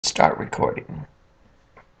start recording.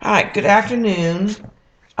 Hi, good afternoon.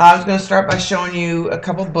 I was going to start by showing you a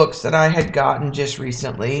couple books that I had gotten just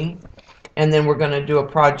recently, and then we're going to do a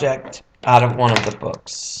project out of one of the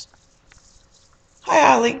books. Hi,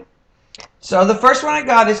 Holly. So the first one I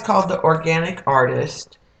got is called The Organic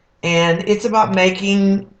Artist, and it's about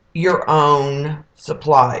making your own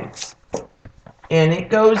supplies. And it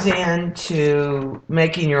goes into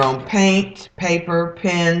making your own paint, paper,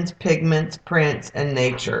 pens, pigments, prints, and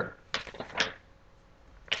nature.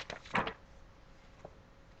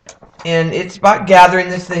 And it's about gathering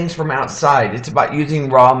these things from outside. It's about using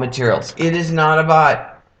raw materials. It is not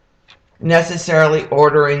about necessarily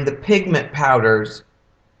ordering the pigment powders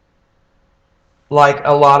like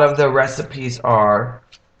a lot of the recipes are.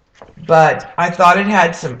 But I thought it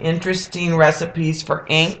had some interesting recipes for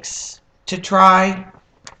inks to try.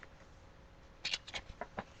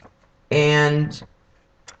 And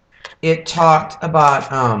it talked about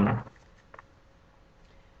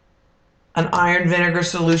an iron vinegar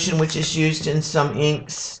solution, which is used in some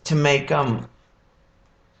inks to make them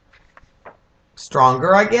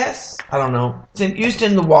stronger, I guess. I don't know. It's used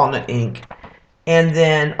in the walnut ink. And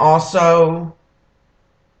then also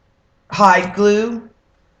hide glue,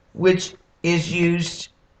 which is used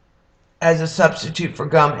as a substitute for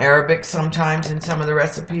gum arabic sometimes in some of the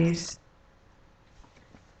recipes.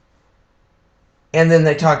 And then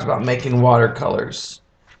they talked about making watercolors,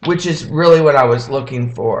 which is really what I was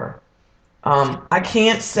looking for. I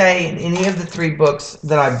can't say in any of the 3 books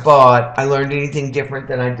that I bought I learned anything different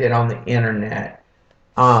than I did on the internet.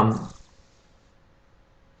 But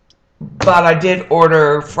I did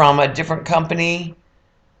order from a different company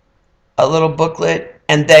a little booklet,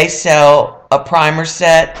 and they sell a primer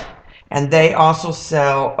set, and they also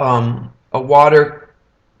sell a watercolor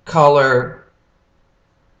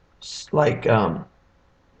like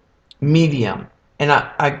medium. And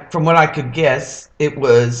I from what I could guess, it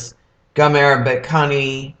was gum arabic,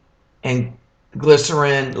 honey, and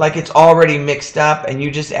glycerin. Like it's already mixed up, and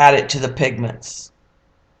you just add it to the pigments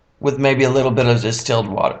with maybe a little bit of distilled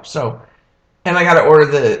water. So, and I got to order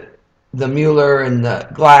the Mueller and the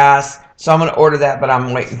glass. So I'm going to order that, but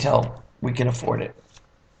I'm waiting until we can afford it.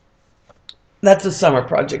 That's a summer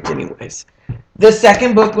project anyways. The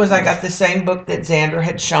second book was, I got the same book that Xander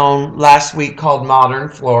had shown last week called Modern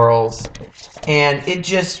Florals. And it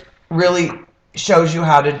just really shows you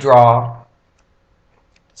how to draw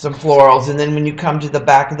some florals. And then when you come to the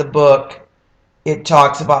back of the book, it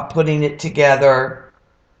talks about putting it together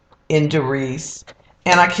into wreaths.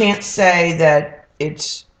 And I can't say that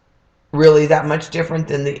it's really that much different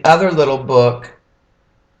than the other little book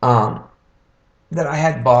that I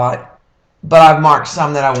had bought, but I've marked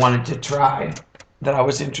some that I wanted to try that I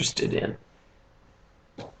was interested in.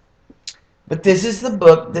 But this is the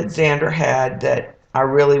book that Xander had that I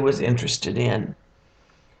really was interested in.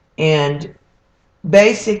 And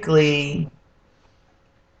basically,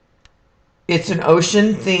 it's an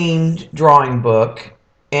ocean-themed drawing book,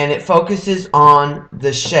 and it focuses on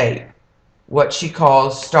the shape, what she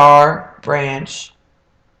calls star, branch,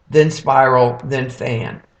 then spiral, then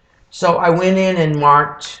fan. So I went in and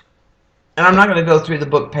marked, and I'm not going to go through the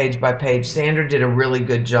book page by page. Xander did a really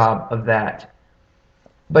good job of that.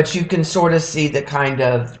 But you can sort of see the kind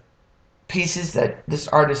of pieces that this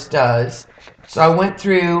artist does. So I went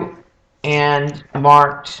through and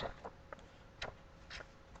marked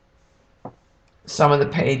some of the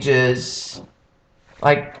pages.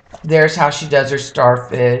 Like, there's how she does her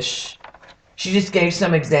starfish. She just gave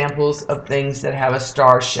some examples of things that have a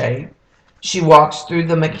star shape. She walks through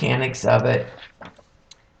the mechanics of it.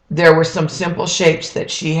 There were some simple shapes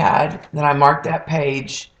that she had that I marked that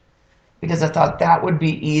page because I thought that would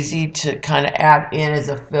be easy to kind of add in as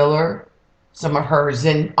a filler, some of hers,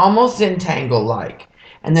 in almost Zentangle like.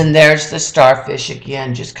 And then there's the starfish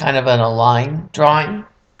again, just kind of in a line drawing.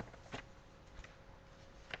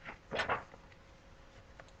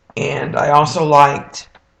 And I also liked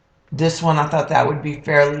this one. I thought that would be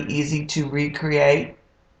fairly easy to recreate,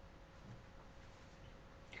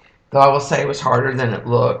 though I will say it was harder than it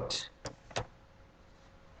looked.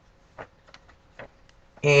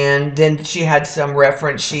 And then she had some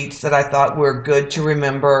reference sheets that I thought were good to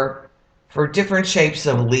remember for different shapes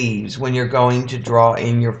of leaves when you're going to draw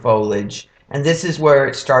in your foliage. And this is where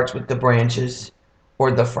it starts with the branches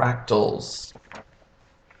or the fractals.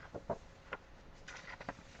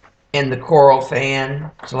 And the coral fan.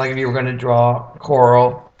 So like if you were going to draw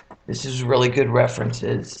coral, this is really good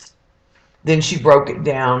references. Then she broke it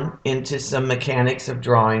down into some mechanics of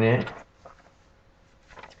drawing it.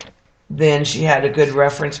 Then she had a good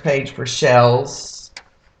reference page for shells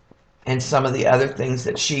and some of the other things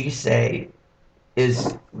that she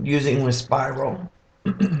is using with spiral.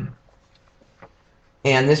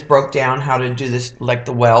 And this broke down how to do this, like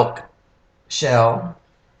the whelk shell.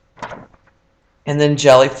 And then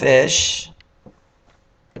jellyfish.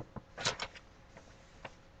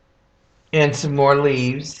 And some more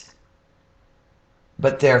leaves.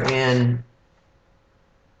 But they're in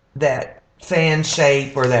that fan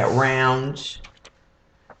shape or that round.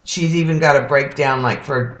 She's even got a breakdown like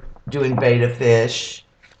for doing betta fish.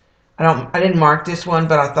 I didn't mark this one,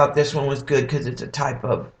 but I thought this one was good because it's a type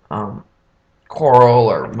of coral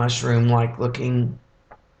or mushroom like looking.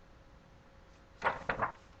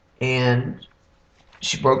 And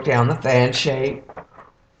she broke down the fan shape.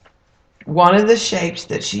 One of the shapes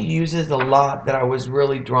that she uses a lot that I was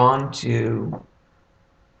really drawn to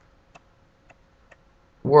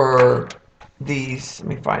were these. Let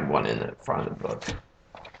me find one in the front of the book.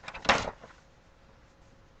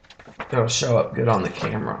 It'll show up good on the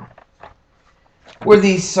camera. Were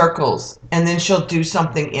these circles, and then she'll do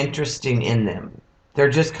something interesting in them.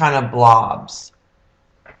 They're just kind of blobs.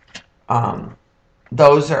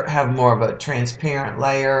 Those have more of a transparent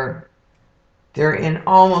layer. They're in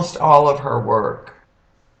almost all of her work.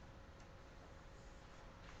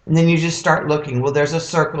 And then you just start looking. Well, there's a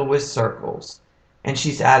circle with circles. And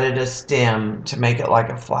she's added a stem to make it like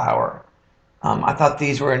a flower. I thought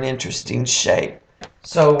these were an interesting shape.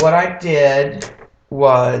 So what I did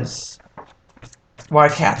was, while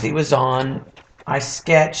Kathy was on, I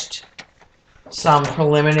sketched some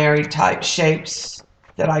preliminary type shapes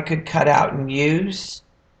that I could cut out and use,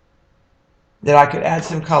 that I could add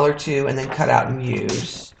some color to and then cut out and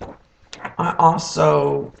use. I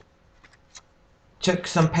also took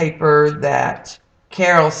some paper that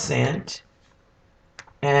Carol sent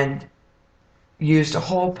and used a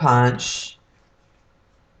hole punch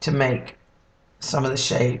to make some of the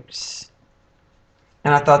shapes.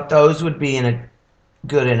 And I thought those would be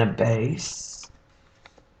good in a base.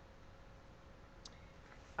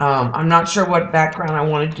 I'm not sure what background I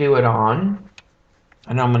want to do it on.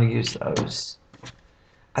 I know I'm going to use those.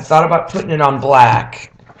 I thought about putting it on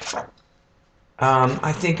black.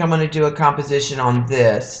 I think I'm going to do a composition on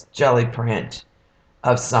this jelly print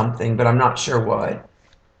of something, but I'm not sure what.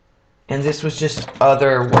 And this was just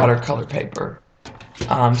other watercolor paper.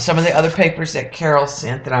 Some of the other papers that Carol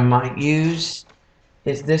sent that I might use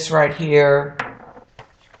is this right here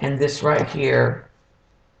and this right here.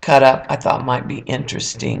 Cut up, I thought might be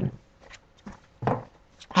interesting.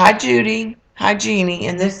 Hi, Judy. Hi, Jeannie.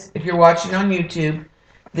 And this, if you're watching on YouTube,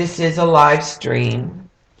 this is a live stream.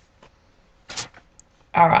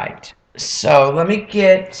 All right. So let me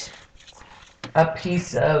get a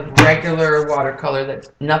piece of regular watercolor that's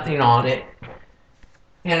nothing on it,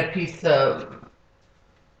 and a piece of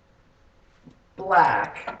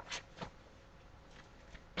black,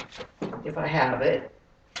 if I have it.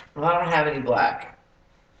 Well, I don't have any black.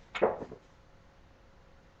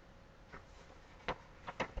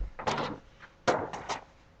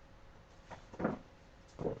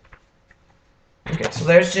 Okay, so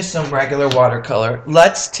there's just some regular watercolor.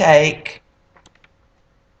 Let's take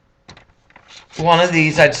one of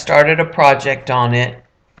these. I'd started a project on it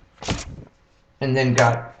and then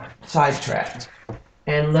got sidetracked.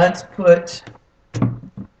 And let's put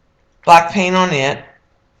black paint on it.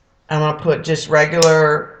 I'm going to put just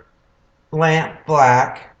regular lamp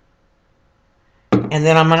black. And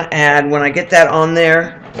then I'm going to add, when I get that on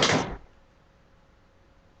there,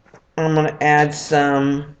 I'm going to add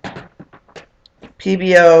some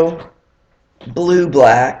PBO blue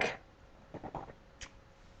black.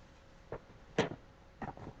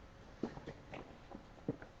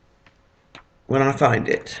 When I find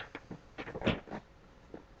it.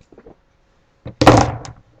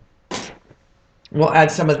 We'll add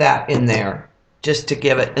some of that in there just to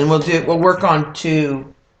give it, and we'll work on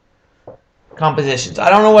 2 compositions. I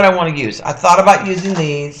don't know what I want to use. I thought about using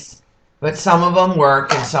these, but some of them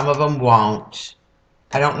work and some of them won't.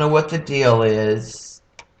 I don't know what the deal is.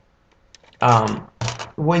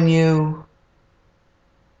 When you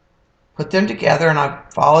put them together, and I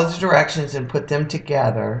follow the directions and put them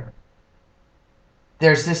together,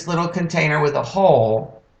 there's this little container with a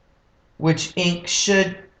hole, which ink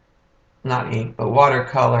should, not ink, but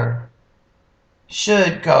watercolor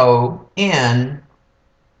should go in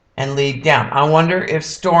and lead down. I wonder if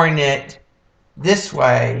storing it this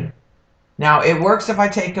way, now it works if I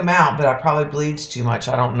take them out, but it probably bleeds too much.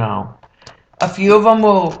 I don't know. A few of them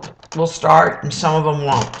will start and some of them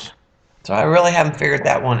won't. So I really haven't figured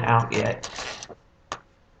that one out yet.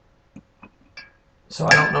 So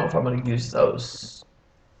I don't know if I'm going to use those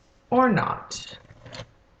or not.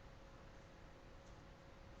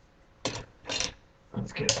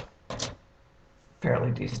 Let's get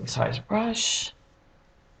fairly decent sized brush.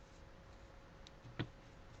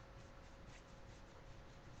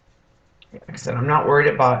 Like I said, I'm not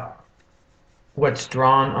worried about what's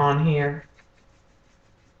drawn on here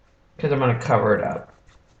because I'm going to cover it up.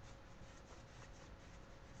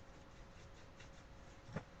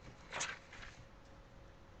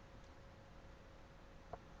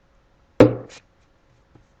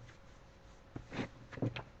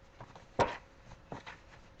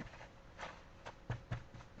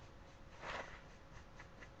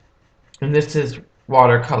 And this is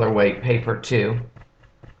watercolor weight paper too.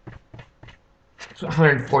 It's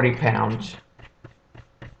 140 pounds.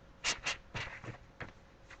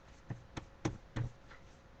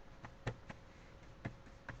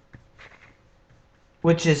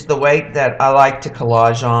 Which is the weight that I like to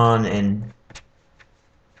collage on, and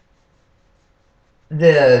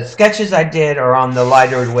the sketches I did are on the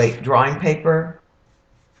lighter weight drawing paper.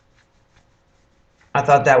 I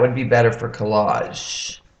thought that would be better for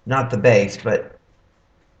collage. Not the base, but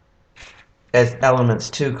as elements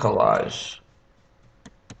to collage.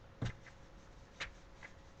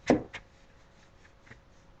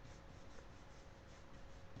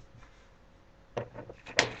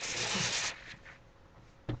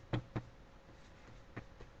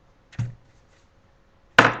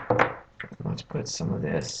 Let's put some of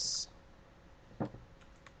this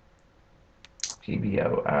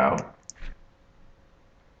PBO out.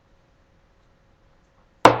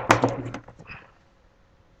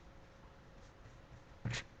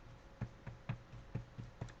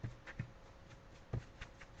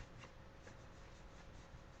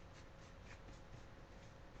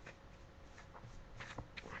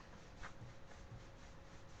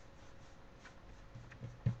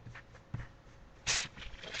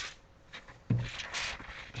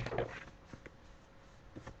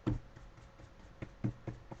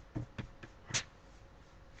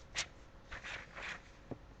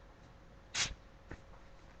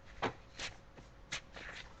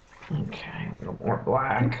 Okay, a little more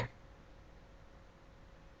black.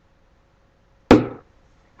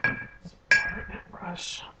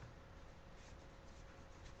 Brush.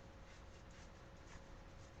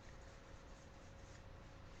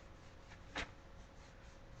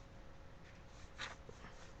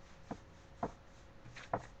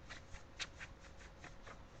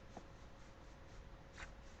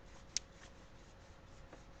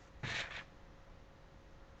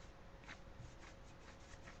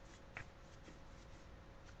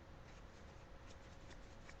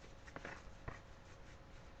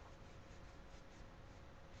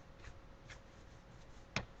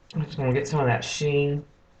 I'm just going to get some of that sheen.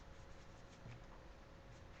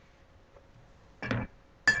 I'm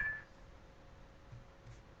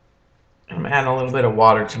adding a little bit of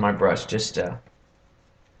water to my brush just to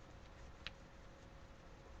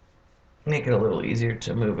make it a little easier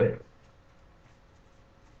to move it,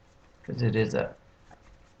 because it is a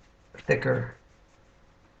thicker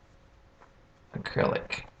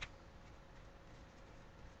acrylic.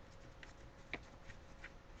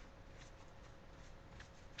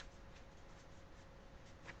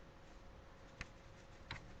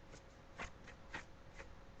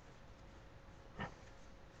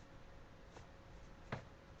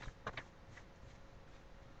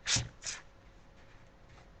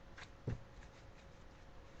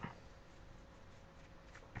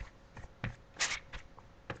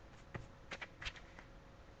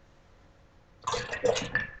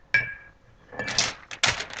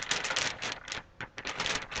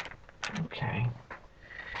 Okay.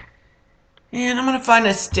 And I'm going to find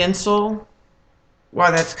a stencil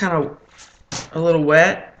while that's kind of a little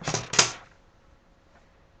wet.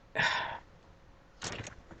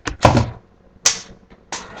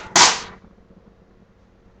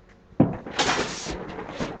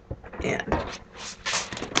 And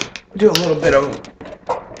do a little bit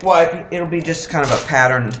of wipe. It'll be just kind of a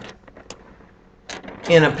pattern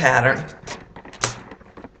in a pattern.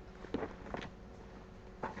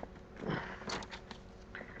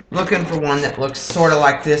 Looking for one that looks sort of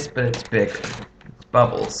like this, but it's bigger. It's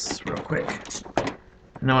bubbles real quick. I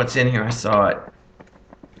know it's in here. I saw it.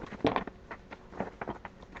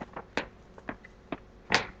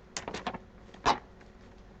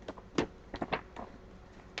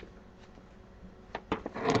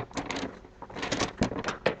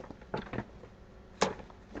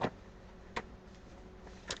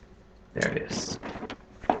 There it is.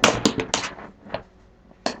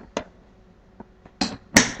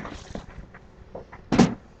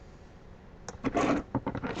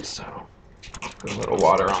 So, put a little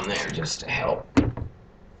water on there just to help. I'm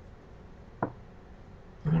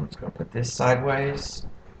just going to put this sideways.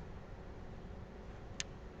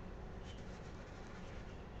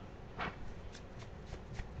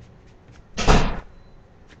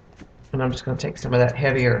 And I'm just going to take some of that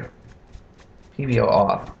heavier PBO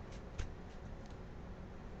off.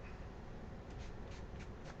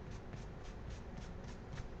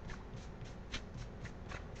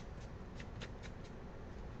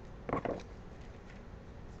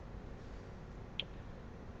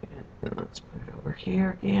 And let's put it over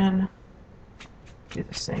here again. Do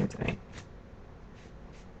the same thing.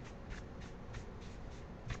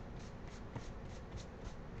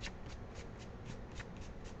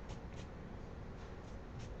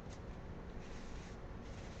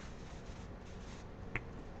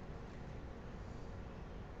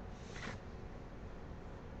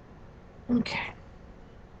 Okay.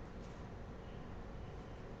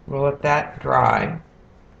 We'll let that dry.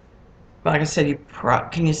 Like I said,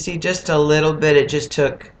 can you see just a little bit? It just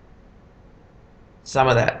took some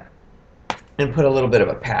of that and put a little bit of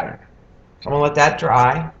a pattern. So I'm gonna let that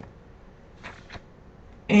dry.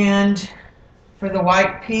 And for the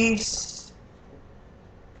white piece,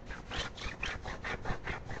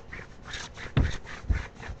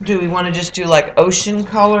 do we want to just do like ocean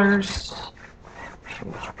colors?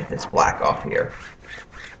 Get this black off here.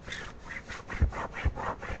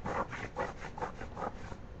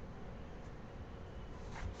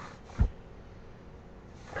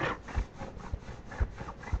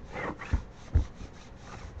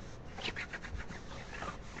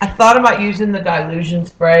 I thought about using the dilution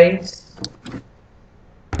sprays.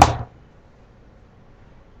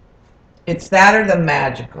 It's that or the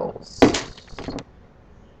magicals.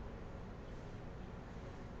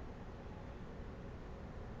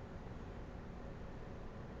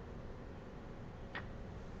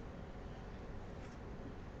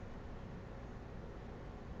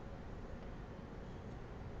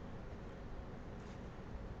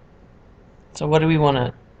 So what do we want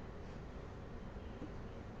to...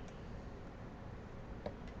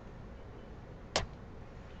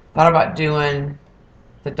 Thought about doing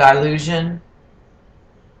the dilution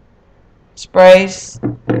sprays.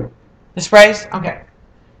 The sprays? Okay.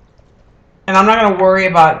 And I'm not going to worry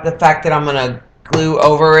about the fact that I'm going to glue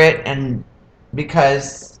over it, and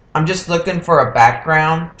because I'm just looking for a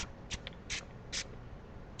background.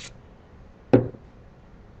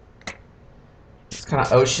 It's kind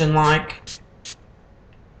of ocean-like.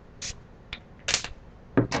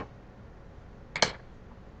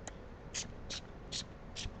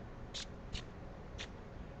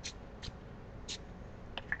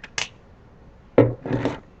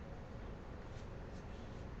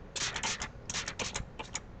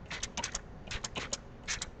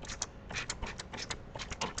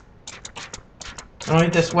 I'm going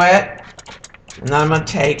to get this wet, and then I'm going to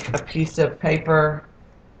take a piece of paper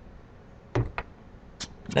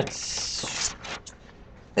that's...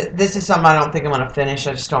 This is something I don't think I'm going to finish.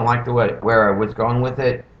 I just don't like the way where I was going with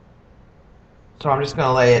it. So I'm just going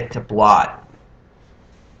to lay it to blot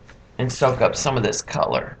and soak up some of this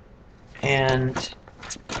color. And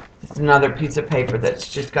it's another piece of paper that's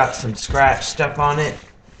just got some scratch stuff on it.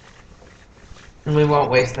 And we won't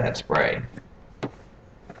waste that spray.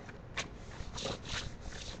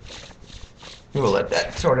 We'll let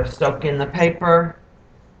that sort of soak in the paper.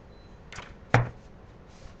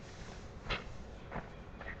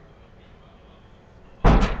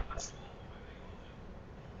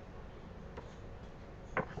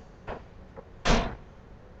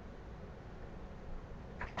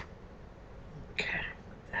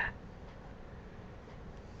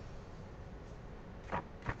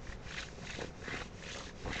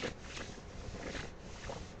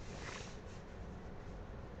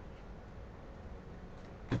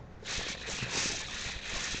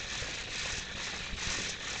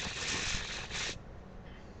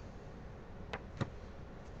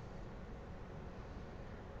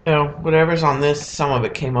 You know, whatever's on this, some of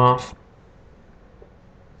it came off.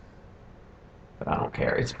 But I don't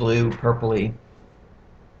care. It's blue, purpley.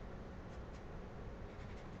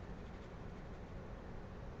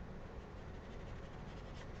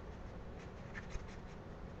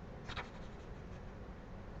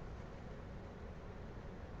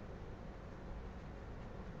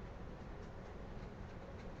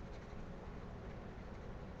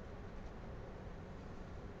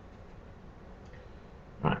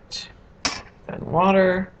 Right. Then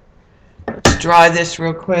water. Let's dry this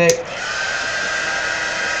real quick.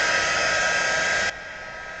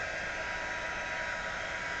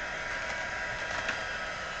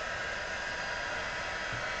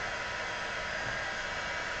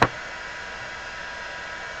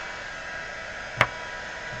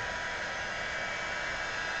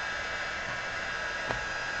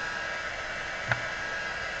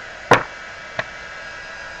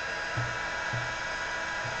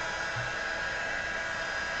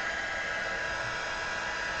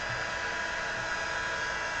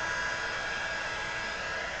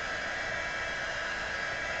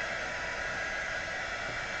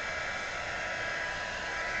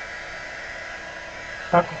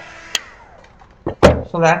 Okay,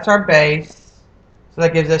 so that's our base. So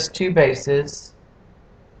that gives us two bases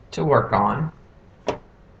to work on.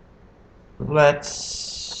 Let's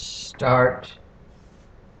start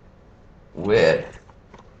with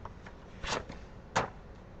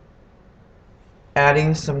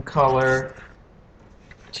adding some color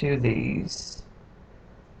to these.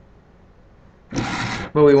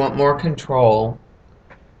 But we want more control.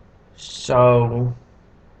 So,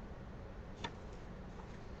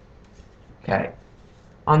 okay.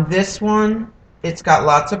 On this one, it's got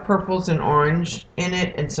lots of purples and orange in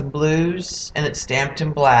it and some blues, and it's stamped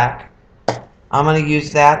in black. I'm going to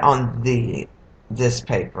use that on this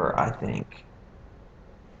paper, I think.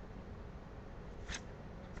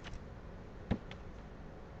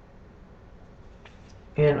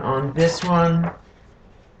 And on this one,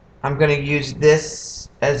 I'm going to use this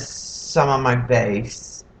as some of my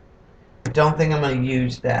base. Don't think I'm going to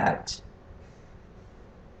use that.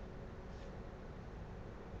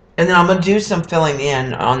 And then I'm going to do some filling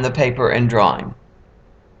in on the paper and drawing.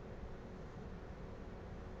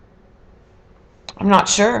 I'm not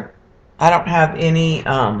sure. I don't have any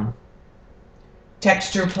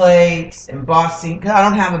texture plates, embossing, 'cause I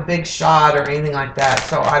don't have a big shot or anything like that,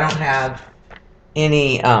 so I don't have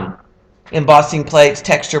any embossing plates,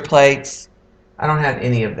 texture plates. I don't have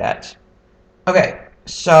any of that. Okay,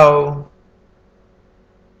 so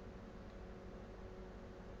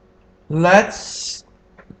let's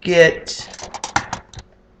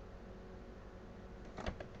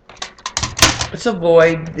let's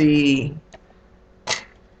avoid the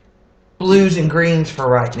blues and greens for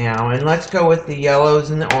right now, and let's go with the yellows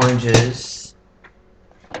and the oranges.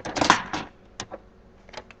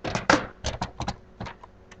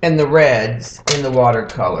 And the reds in the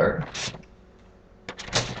watercolor.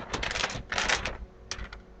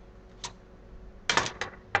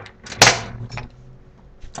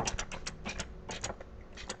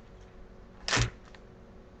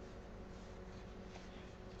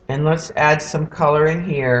 And let's add some color in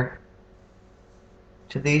here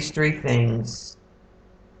to these three things.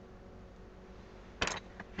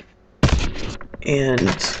 And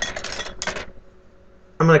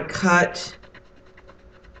I'm going to cut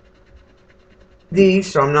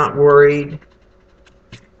these so I'm not worried.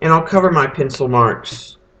 And I'll cover my pencil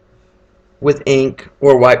marks with ink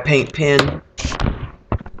or white paint pen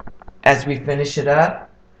as we finish it up.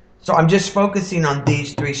 So I'm just focusing on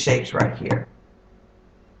these three shapes right here.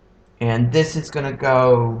 And this is going to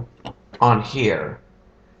go on here.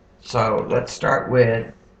 So let's start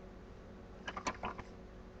with,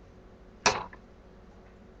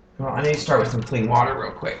 well, I need to start with some clean water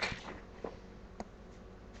real quick.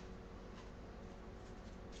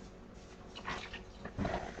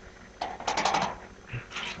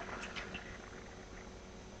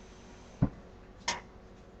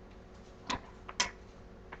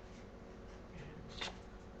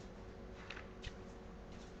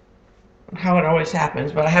 How it always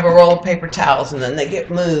happens, but I have a roll of paper towels and then they get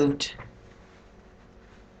moved.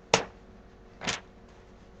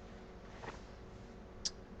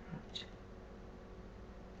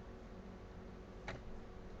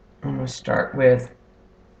 I'm going to start with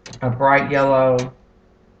a bright yellow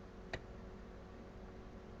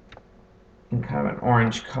and kind of an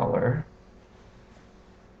orange color.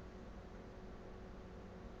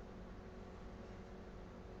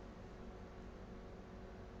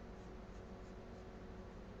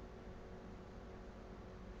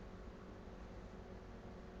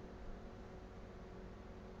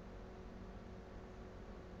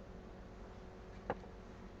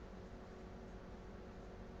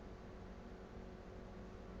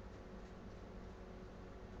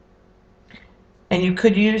 And you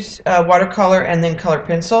could use watercolor and then color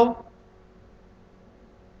pencil.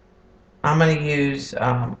 I'm going to use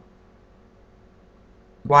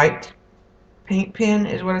white paint pen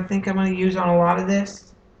is what I think I'm going to use on a lot of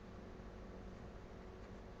this.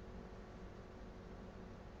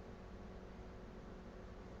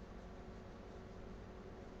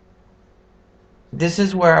 This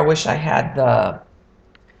is where I wish I had the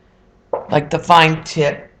fine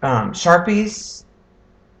tip Sharpies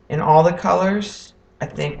in all the colors. I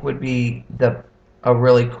think would be a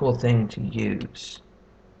really cool thing to use.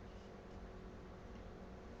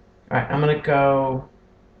 All right, I'm going to go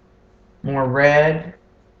more red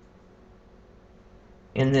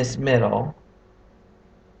in this middle.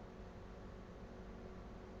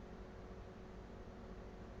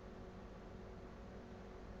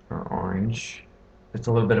 Or orange. It's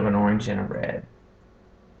a little bit of an orange and a red.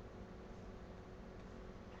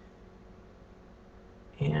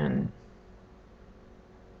 And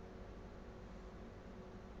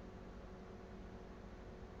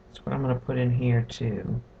That's what I'm going to put in here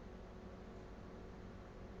too.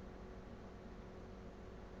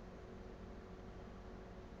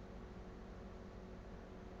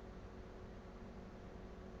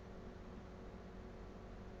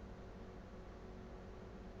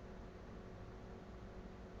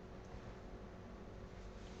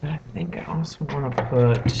 But I think I also want to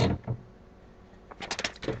put,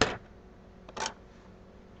 I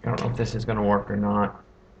don't know if this is going to work or not,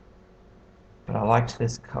 but I liked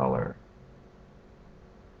this color.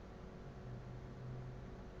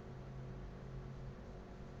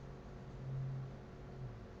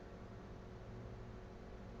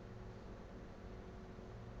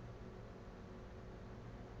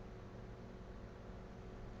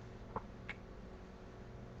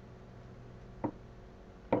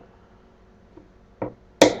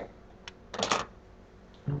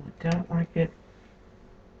 I don't like it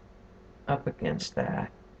up against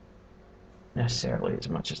that necessarily as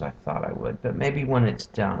much as I thought I would, but maybe when it's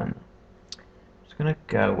done. I'm just going to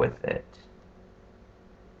go with it.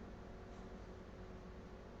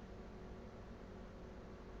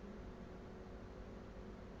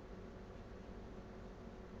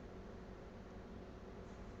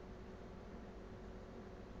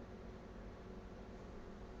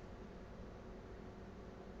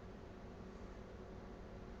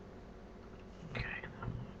 Okay, I'm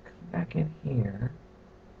going to come back in here.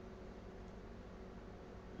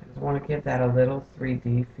 I just want to give that a little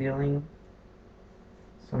 3D feeling.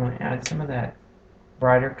 So I'm going to add some of that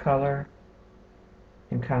brighter color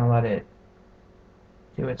and kind of let it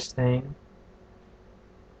do its thing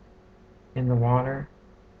in the water.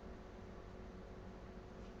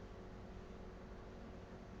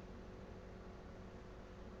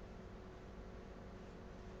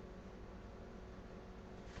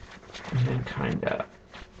 And then kind of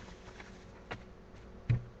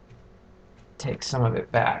take some of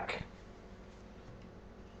it back.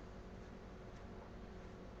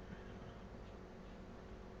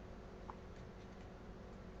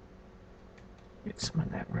 Get some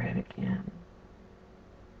of that red again.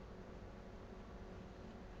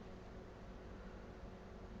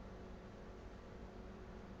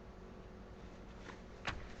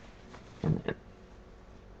 And then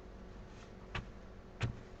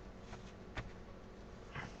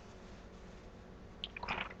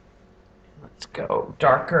let's go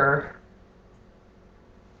darker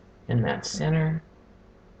in that center.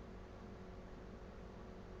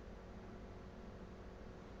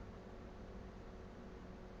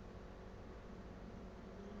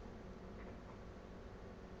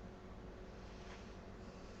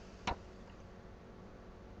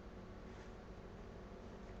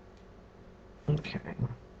 Okay.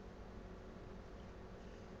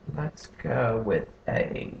 Let's go with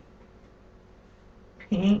a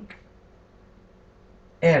pink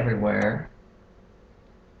everywhere.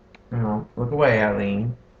 Oh, look away,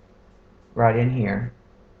 Eileen. Right in here.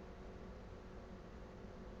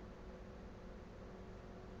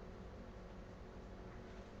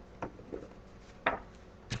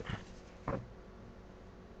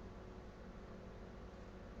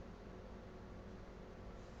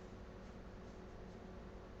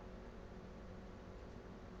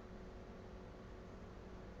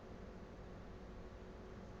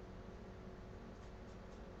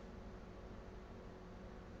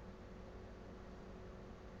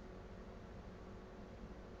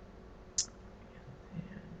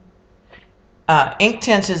 Ink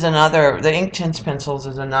tints is another, the ink tints pencils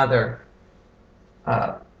is another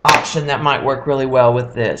option that might work really well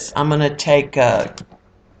with this. I'm going to take a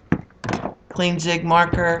clean zig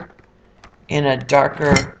marker in a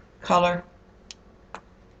darker color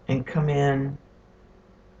and come in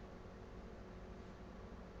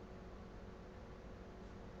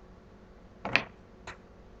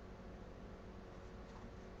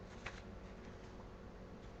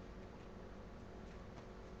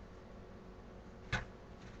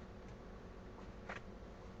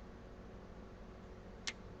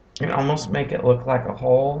and almost make it look like a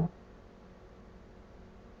hole,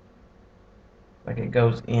 like it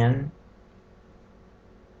goes in.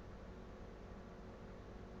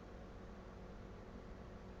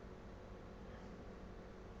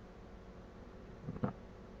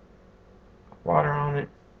 Water on it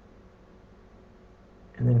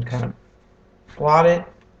and then kind of blot it.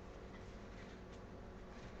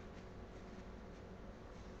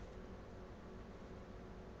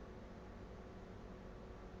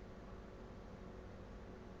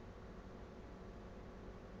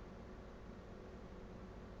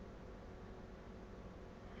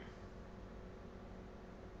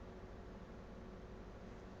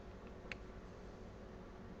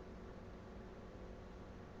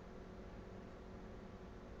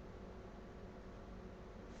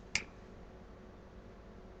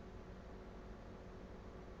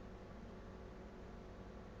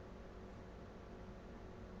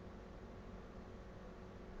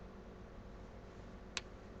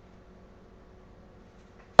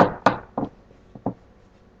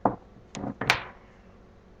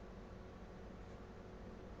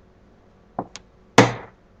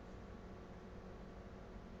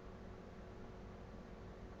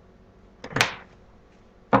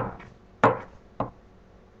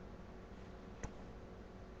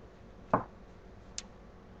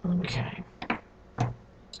 Okay.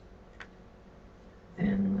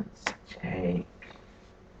 Then let's take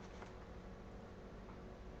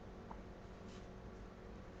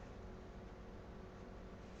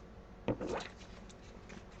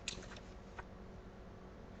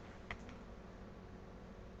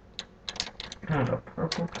kind of a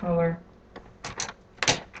purple color.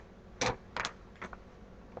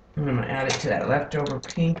 I'm going to add it to that leftover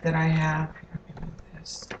pink that I have. Here, let me move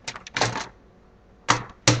this.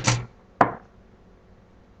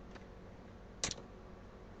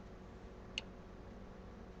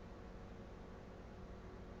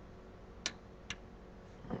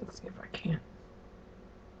 Let's see if I can.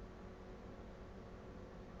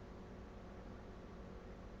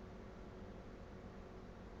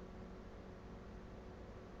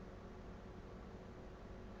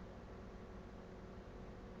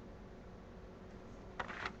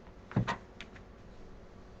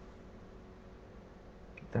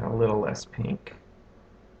 Get that a little less pink.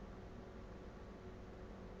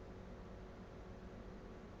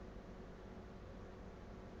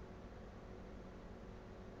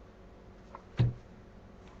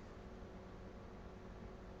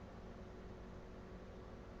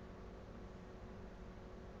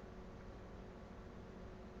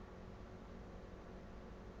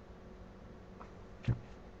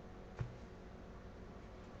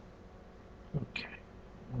 Okay,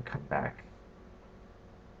 and come back,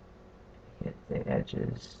 hit the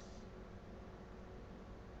edges.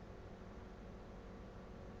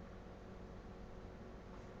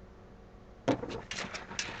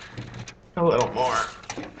 A little more.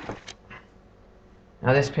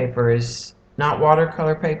 Now this paper is not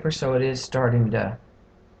watercolor paper, so it is starting to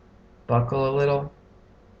buckle a little.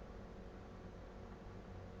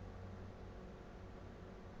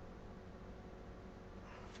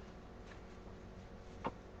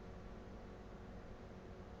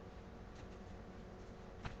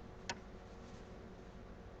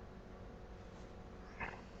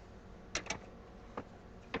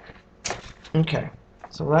 Okay,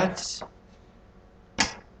 so let's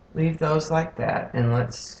leave those like that, and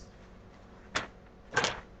let's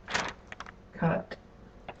cut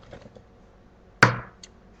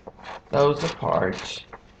those apart.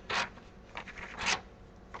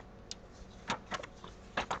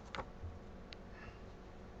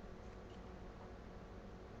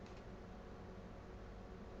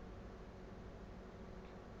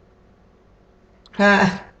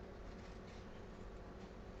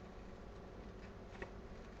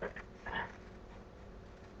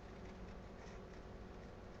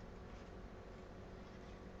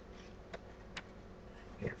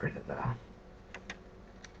 Get rid of that.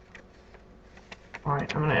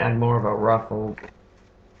 Alright, I'm going to add more of a ruffled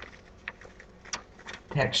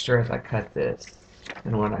texture as I cut this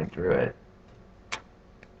than when I drew it.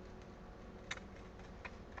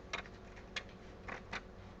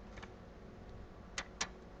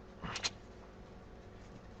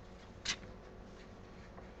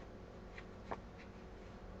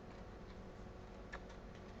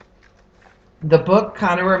 The book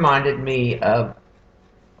kind of reminded me of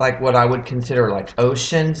like what I would consider like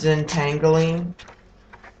oceans entangling.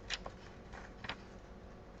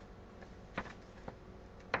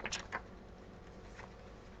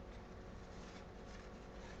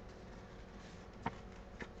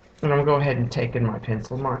 And I'm going to go ahead and take my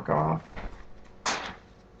pencil mark off.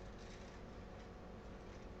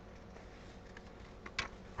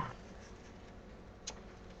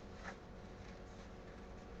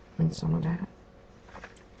 And some of that.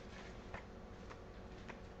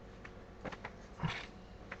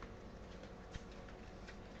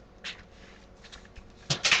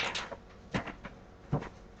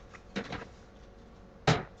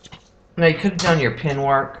 Now you could have done your pen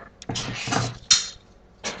work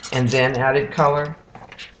and then added color,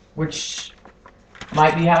 which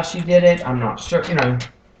might be how she did it. I'm not sure. You know,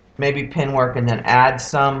 maybe pen work and then add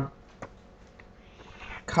some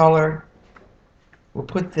color. We'll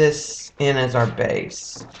put this in as our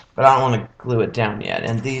base, but I don't want to glue it down yet.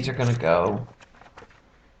 And these are going to go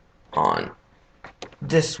on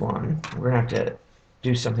this one. We're going to have to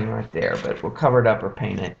do something right there, but we'll cover it up or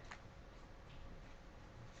paint it.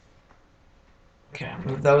 Okay,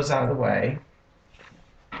 move those out of the way.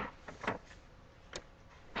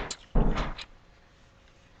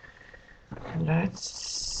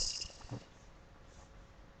 Let's...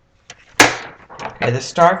 Okay, the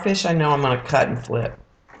starfish I know I'm going to cut and flip.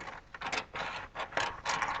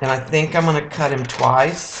 And I think I'm going to cut him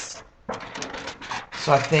twice.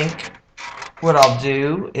 So I think what I'll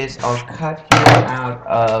do is I'll cut him out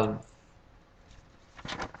of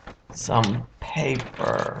some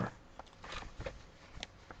paper.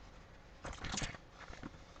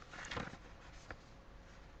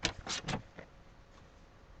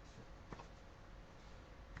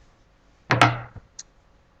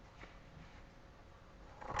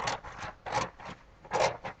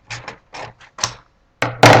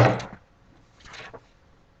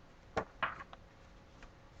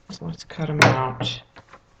 So let's cut them out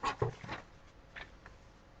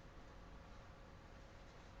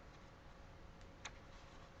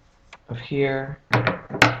of here.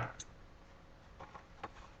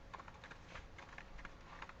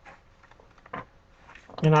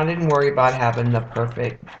 And I didn't worry about having the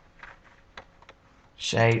perfect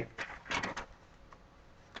shape.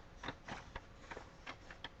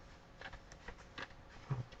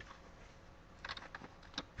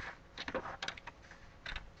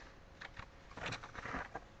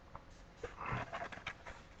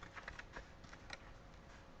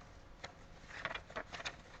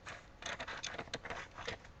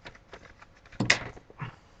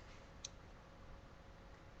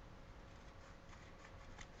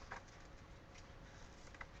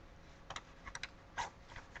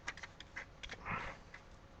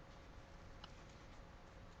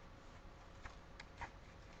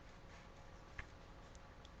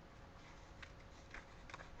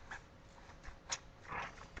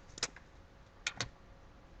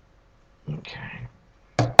 Okay.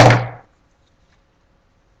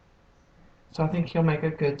 So I think he'll make a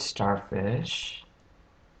good starfish.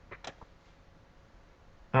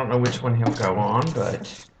 I don't know which one he'll go on,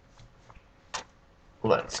 but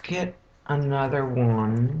let's get another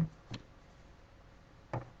one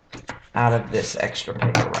out of this extra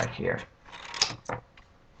paper right here.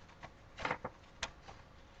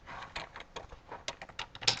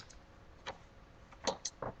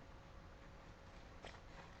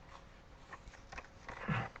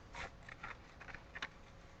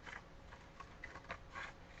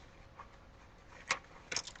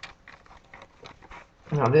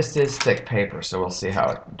 Now this is thick paper, so we'll see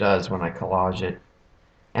how it does when I collage it.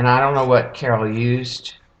 And I don't know what Carol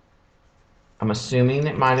used. I'm assuming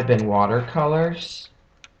it might have been watercolors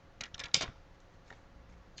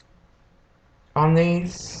on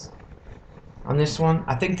these, on this one.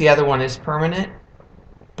 I think the other one is permanent,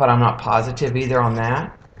 but I'm not positive either on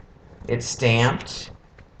that. It's stamped.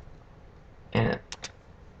 And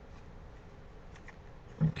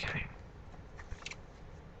okay.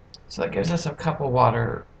 So that gives us a couple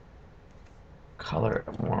water color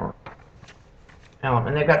more element.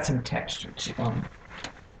 And they've got some texture to them.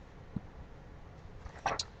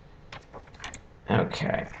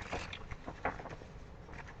 Okay.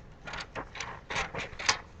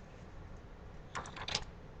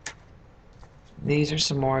 These are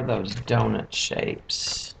some more of those donut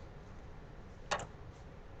shapes.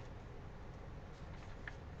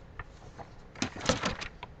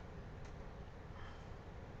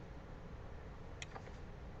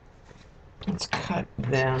 Let's cut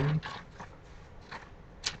them.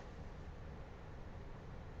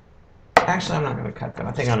 Actually, I'm not going to cut them.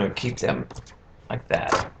 I think I'm going to keep them like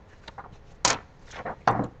that.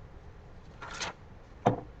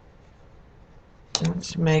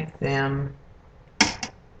 Let's make them.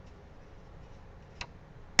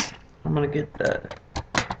 I'm going to get the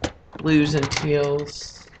blues and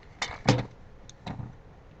teals.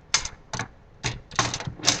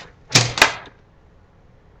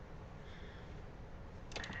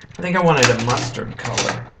 I think I wanted a mustard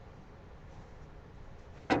color,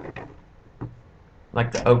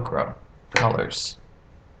 like the ochre colors.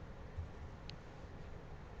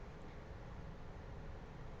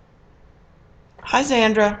 Hi,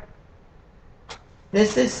 Zandra.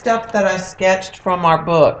 This is stuff that I sketched from our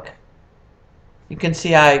book. You can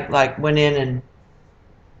see I like went in and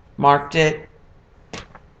marked it.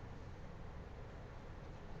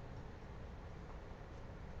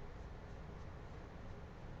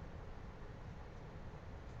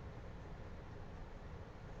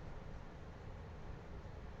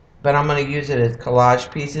 But I'm going to use it as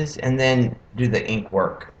collage pieces and then do the ink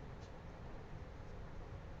work.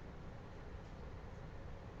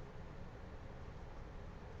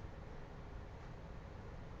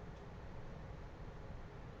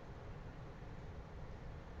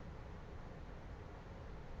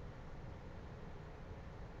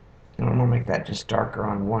 And I'm going to make that just darker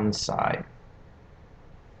on one side.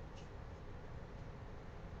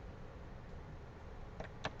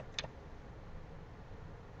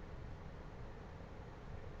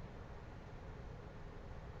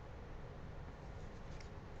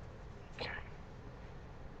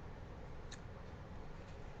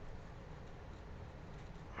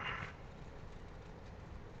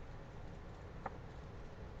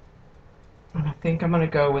 And I think I'm going to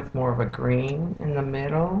go with more of a green in the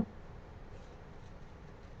middle.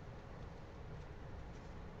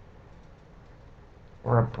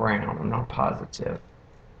 Or a brown, I'm not positive.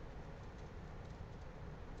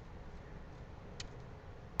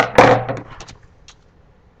 Okay,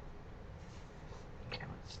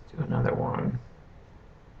 let's do another one.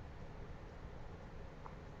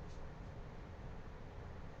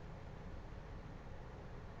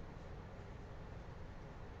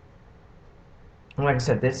 Like I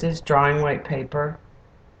said, this is drawing weight paper.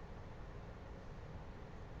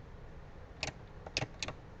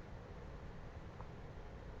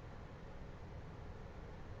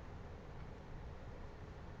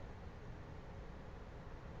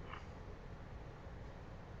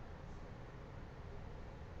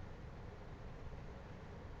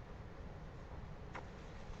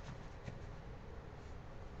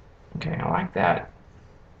 Okay, I like that.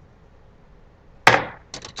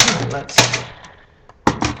 Let's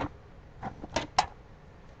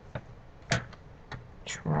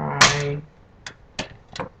try.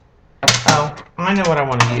 Oh, I know what I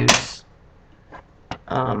want to use.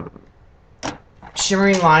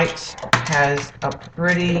 Shimmering Lights has a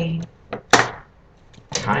pretty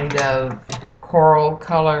kind of coral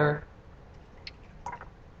color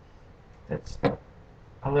that's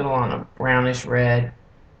a little on a brownish red.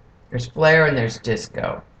 There's Flare and there's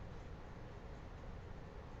Disco.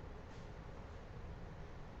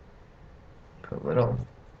 Put a little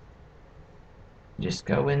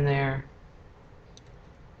Disco in there.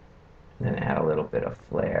 And then add a little bit of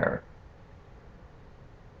Flare.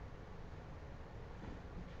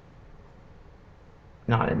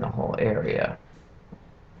 Not in the whole area.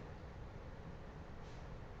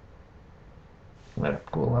 Let it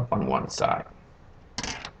cool up on one side.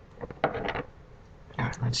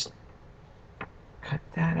 Alright, let's cut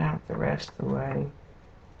that out the rest of the way.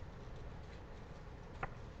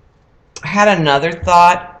 I had another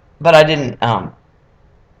thought, but I didn't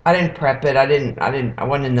prep it. I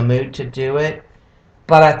wasn't in the mood to do it.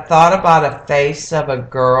 But I thought about a face of a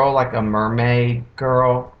girl, like a mermaid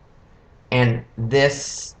girl, and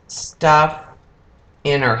this stuff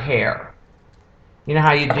in her hair. You know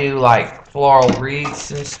how you do like floral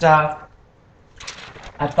wreaths and stuff?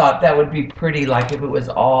 I thought that would be pretty, like if it was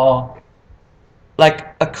all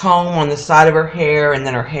like a comb on the side of her hair and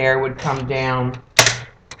then her hair would come down.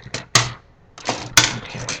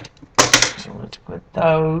 Okay, so let's put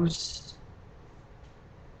those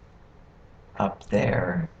up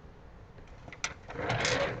there.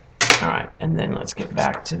 Alright, and then let's get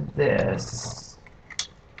back to this.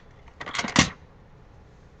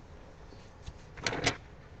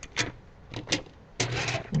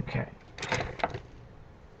 Okay.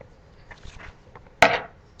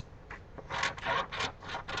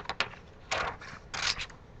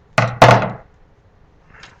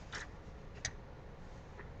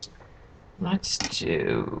 Let's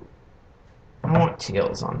do, I want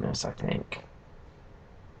teals on this, I think.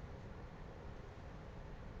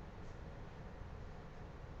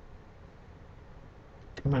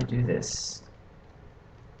 I'm going to do this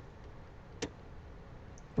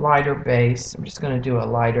lighter base. I'm just going to do a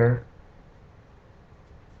lighter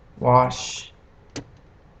wash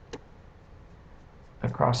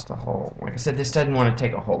across the whole. Like I said, this doesn't want to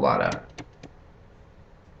take a whole lot of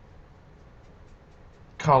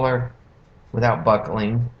color without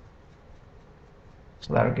buckling.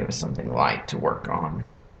 So that'll give us something light to work on.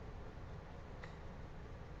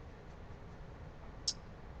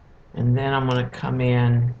 And then I'm going to come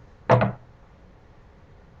in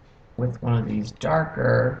with one of these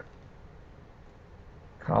darker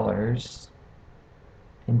colors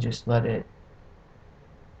and just let it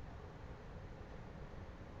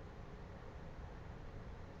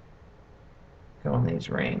go on these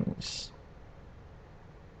rings.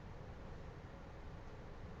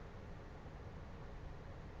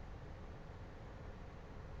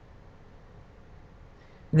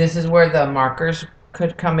 This is where the markers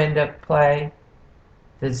could come into play.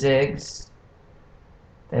 The zigs,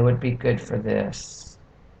 they would be good for this.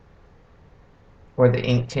 Or the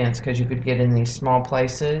ink tints, because you could get in these small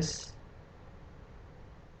places.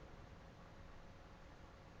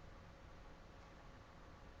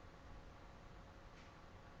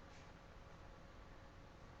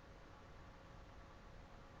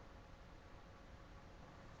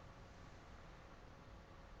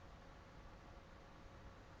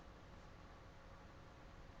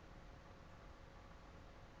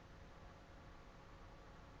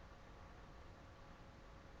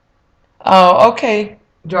 Oh, okay,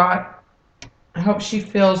 Dot. I hope she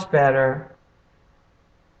feels better.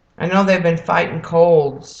 I know they've been fighting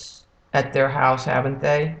colds at their house, haven't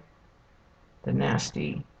they? The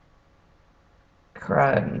nasty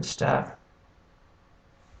crud and stuff.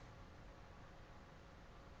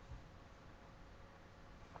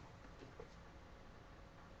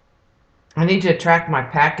 I need to track my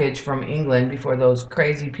package from England before those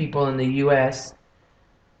crazy people in the US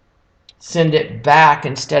send it back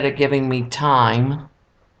instead of giving me time.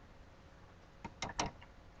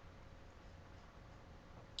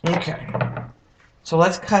 Okay, so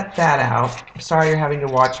let's cut that out. Sorry you're having to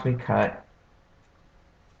watch me cut.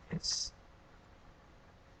 It's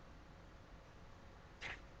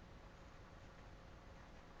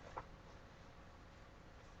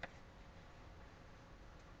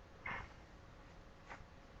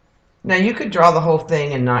now you could draw the whole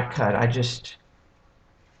thing and not cut. I just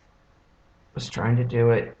was trying to do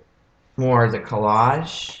it more as a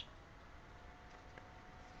collage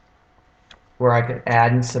where I could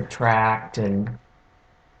add and subtract, and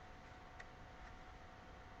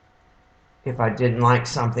if I didn't like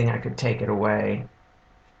something I could take it away.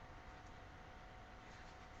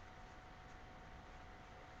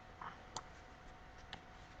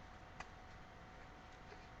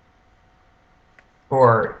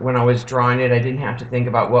 Or when I was drawing it I didn't have to think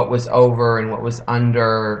about what was over and what was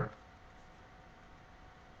under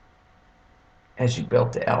as you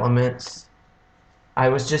built the elements. I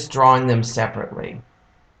was just drawing them separately.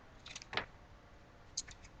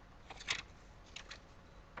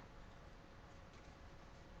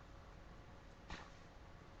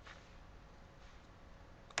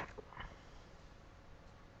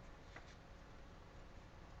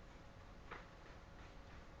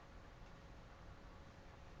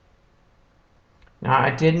 Now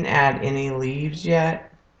I didn't add any leaves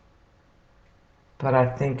yet, but I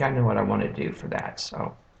think I know what I want to do for that.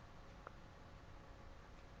 So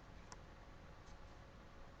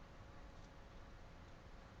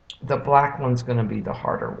the black one's going to be the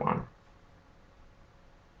harder one.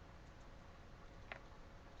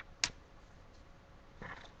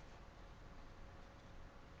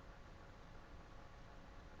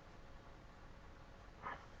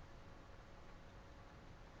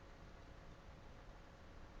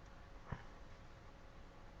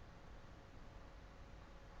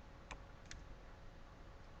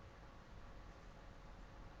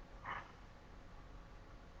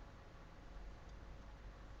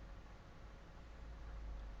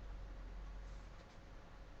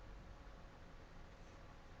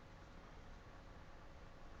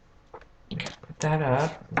 Okay, put that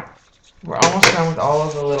up. We're almost done with all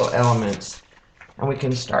of the little elements, and we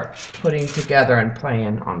can start putting together and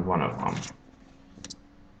playing on one of them.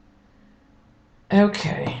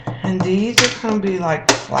 Okay, and these are going to be like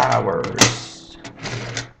flowers.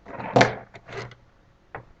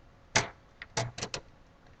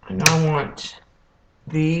 And I want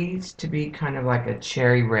these to be kind of like a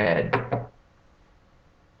cherry red.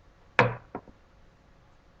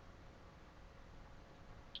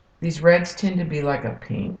 These reds tend to be like a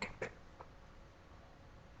pink.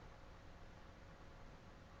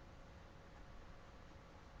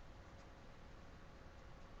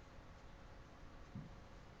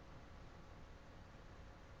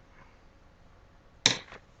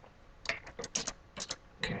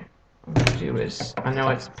 Okay, what I'm going to do is, I know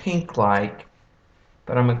it's pink-like,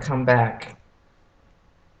 but I'm going to come back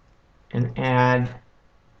and add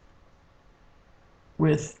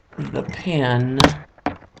with the pen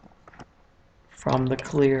from the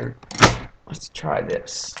clear. Let's try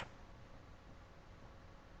this.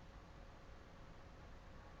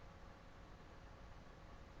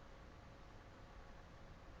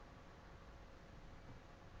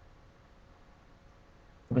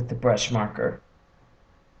 With the brush marker.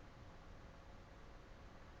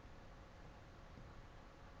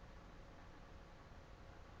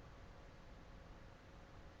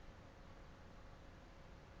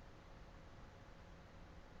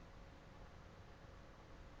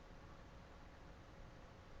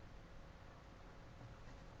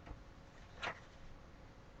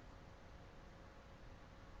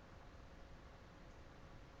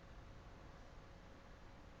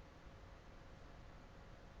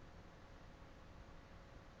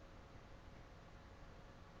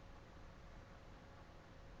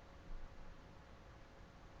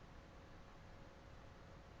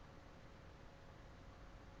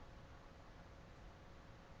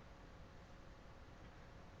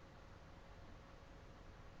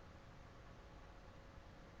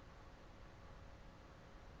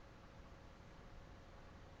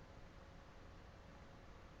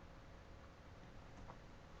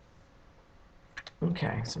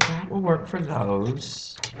 Okay, so that will work for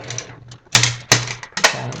those. Put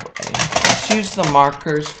that away. Let's use the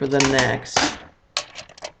markers for the next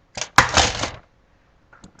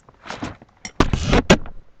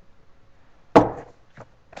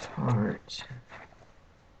part.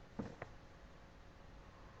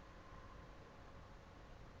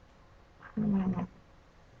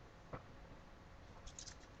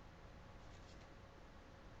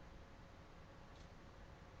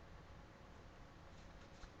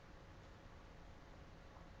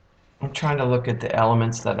 I'm trying to look at the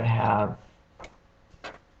elements that I have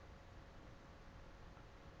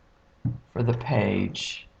for the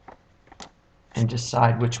page. and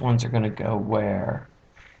decide which ones are going to go where.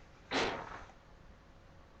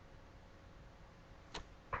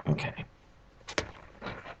 Okay.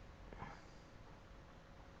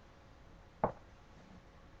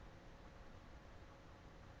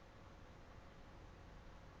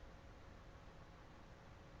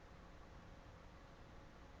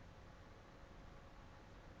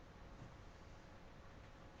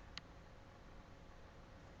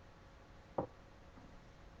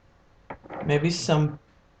 Maybe some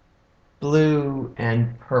blue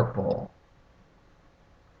and purple.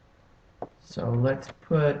 So let's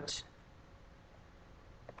put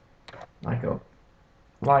like a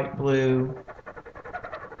light blue,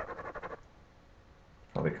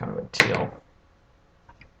 probably kind of a teal.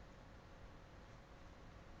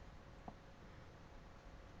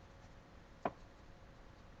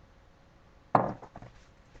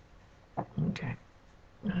 Okay,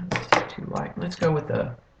 that's too light. Let's go with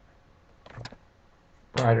the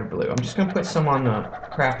brighter blue. I'm just going to put some on the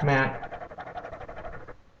craft mat.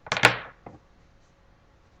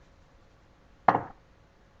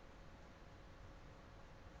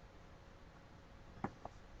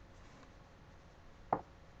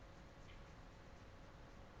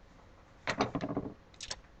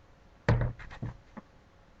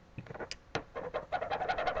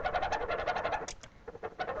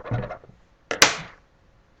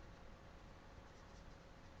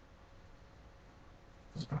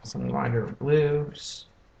 Some lighter blues.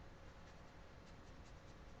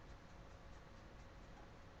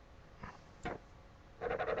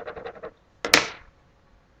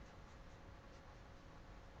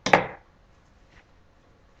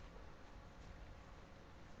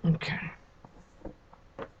 Okay.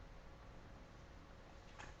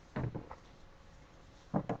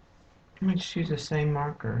 Let me just use the same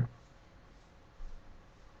marker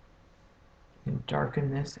and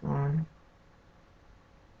darken this on.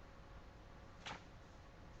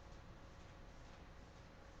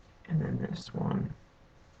 And then this one.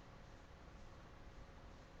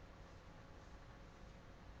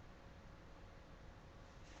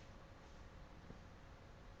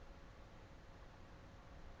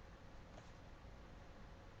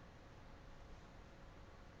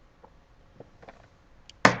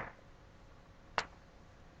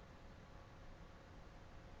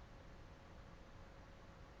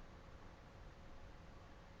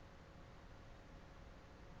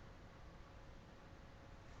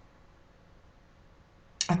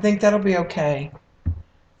 I think that'll be okay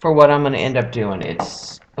for what I'm going to end up doing.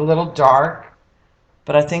 It's a little dark,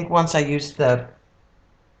 but I think once I use the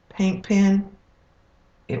paint pen,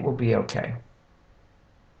 it will be okay.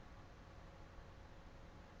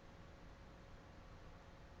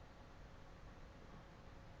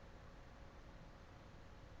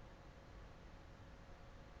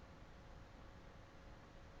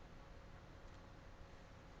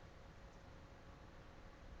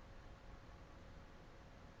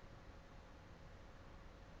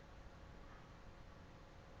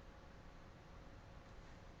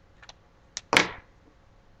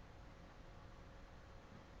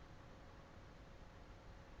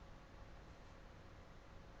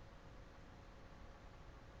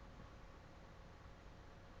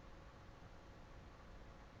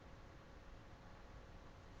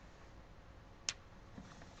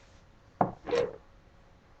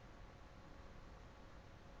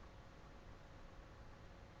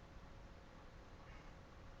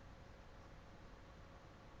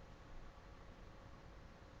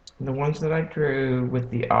 The ones that I drew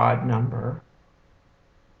with the odd number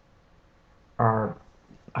are,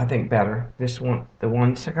 I think, better. This one, the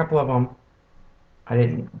ones, a couple of them, I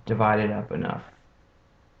didn't divide it up enough.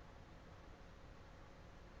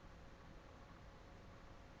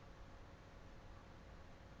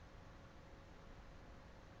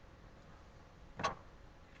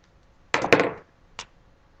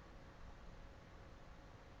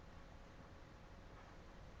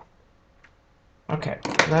 Okay,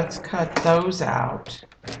 let's cut those out.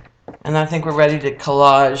 And I think we're ready to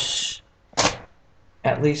collage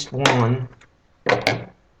at least one.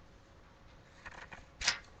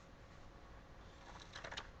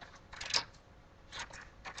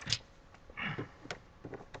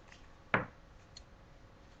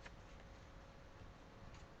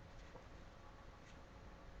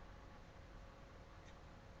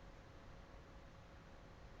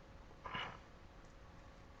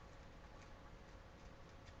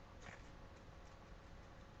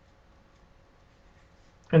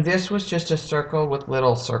 And this was just a circle with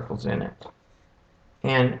little circles in it.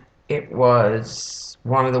 And it was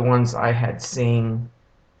one of the ones I had seen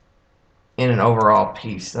in an overall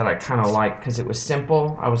piece that I kind of like because it was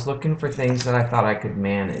simple. I was looking for things that I thought I could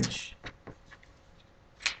manage.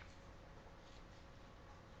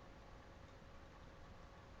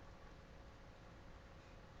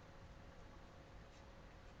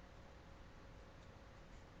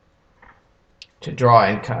 To draw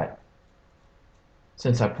and cut,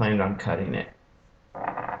 since I planned on cutting it.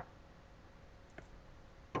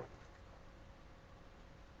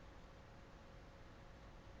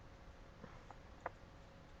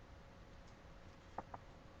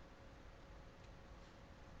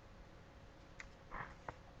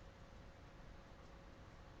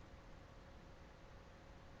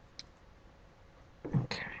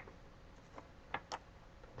 Okay,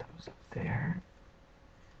 put those up there.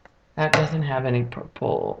 That doesn't have any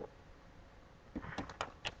purple.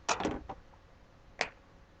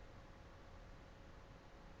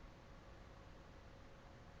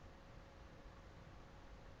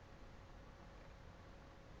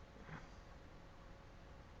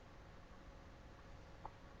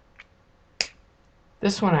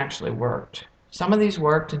 This one actually worked. Some of these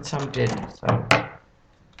worked and some didn't, so.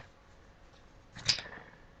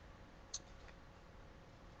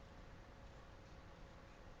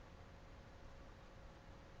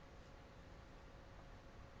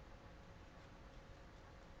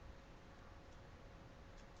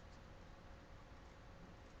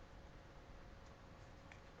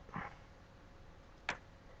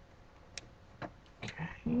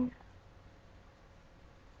 Okay.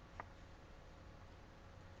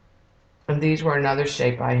 And these were another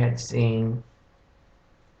shape I had seen.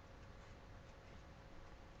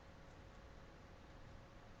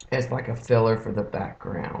 As like a filler for the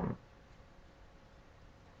background.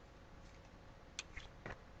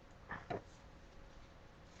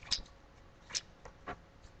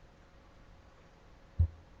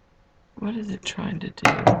 What is it trying to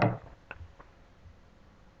do?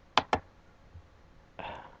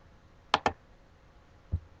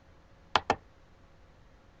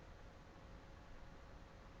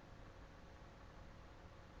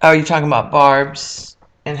 Oh, you're talking about barbs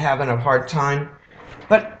and having a hard time?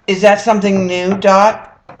 But is that something new,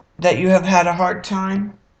 Dot, that you have had a hard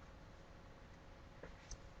time?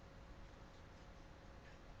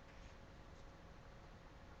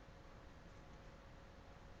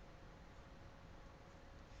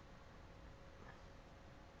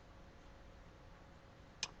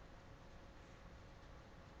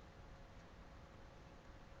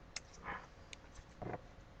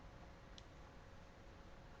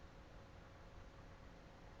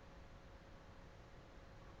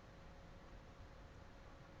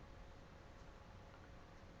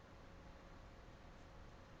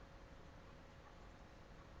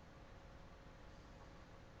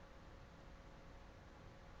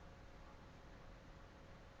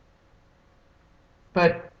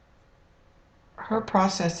 But her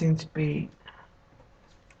processing speed.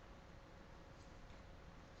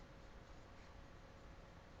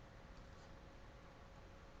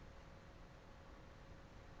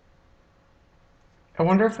 I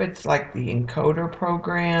wonder if it's like the encoder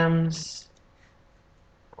programs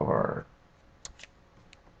or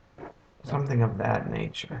something of that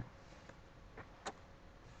nature.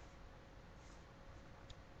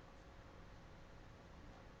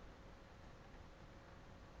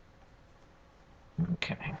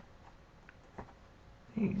 Okay.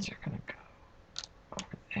 These are going to go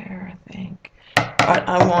over there, I think.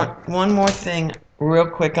 I want one more thing real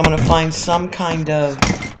quick. I'm going to find some kind of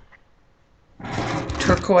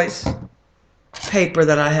turquoise paper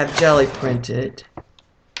that I have jelly printed.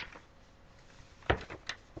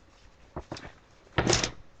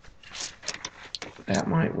 That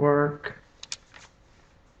might work.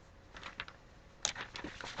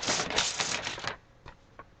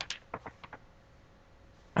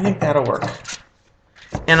 I think that'll work.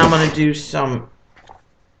 And I'm going to do some,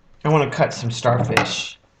 I want to cut some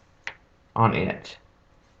starfish on it.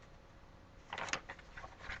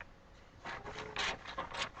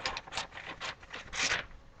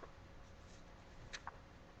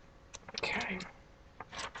 Okay.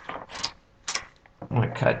 I'm going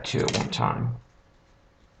to cut two at one time.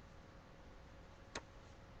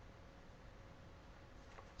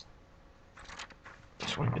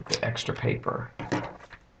 Just want to get the extra paper.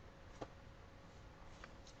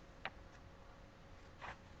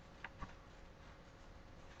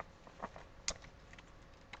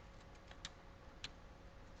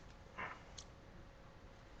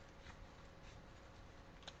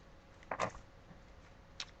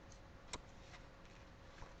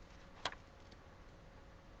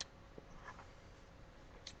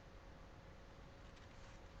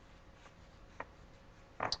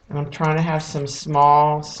 I'm trying to have some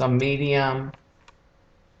small, some medium,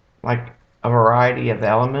 like a variety of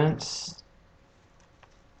elements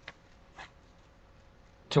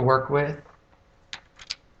to work with.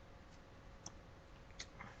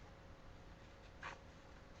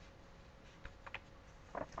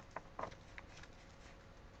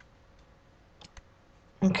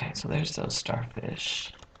 Okay, so there's those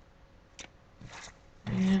starfish.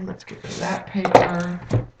 And let's get rid of that paper.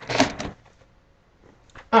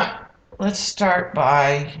 Let's start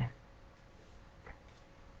by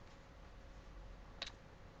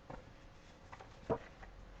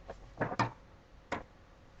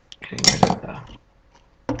getting rid of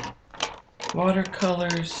the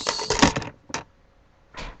watercolors.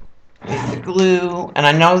 Need the glue, and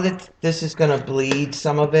I know that this is going to bleed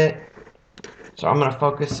some of it, so I'm going to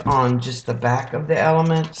focus on just the back of the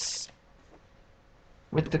elements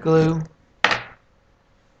with the glue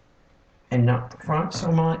and not the front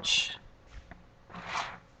so much.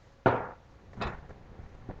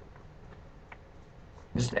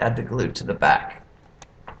 Just add the glue to the back.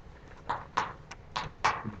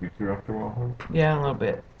 You threw after a while? Yeah, a little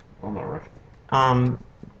bit. I'm not right.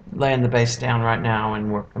 Laying the base down right now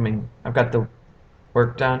and work. I mean, I've got the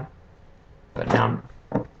work done, but now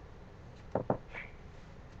I'm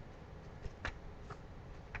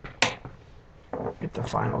get the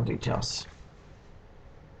final details.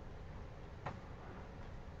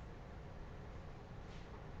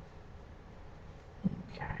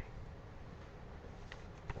 Okay.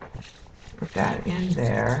 Put that in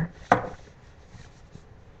there.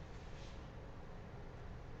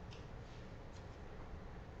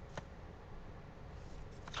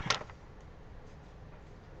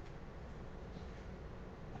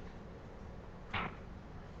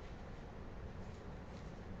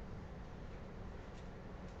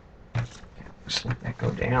 Just let that go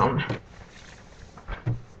down.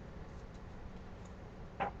 I'm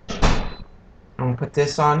going to put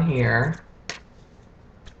this on here.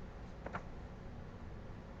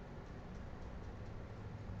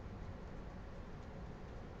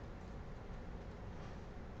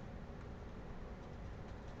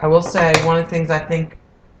 I will say one of the things I think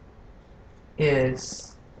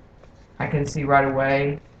is I can see right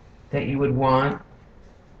away that you would want.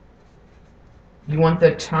 You want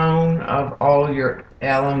the tone of all your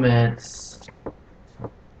elements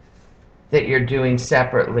that you're doing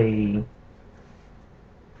separately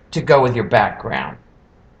to go with your background.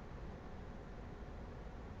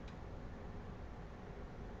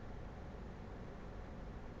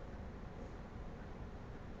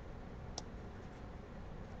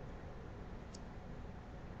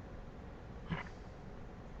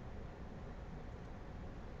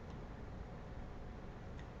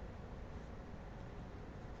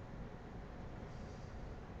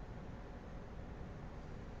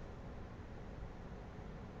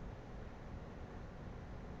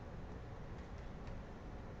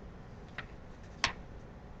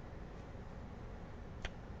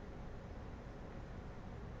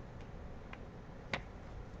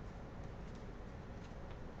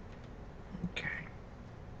 Okay.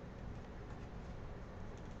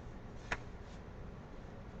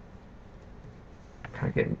 Kind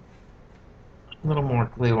of getting a little more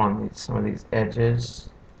glue on some of these edges.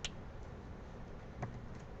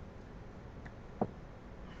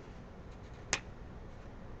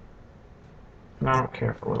 And I don't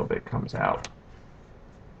care if a little bit comes out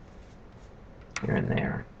here and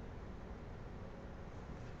there.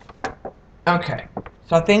 Okay,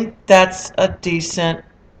 so I think that's a decent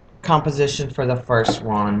composition for the first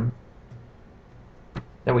one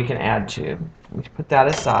that we can add to. We put that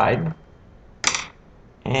aside.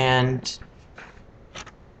 And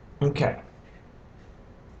okay.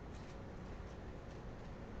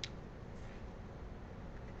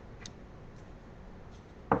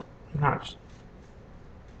 I'm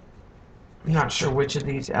not sure which of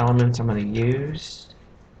these elements I'm going to use.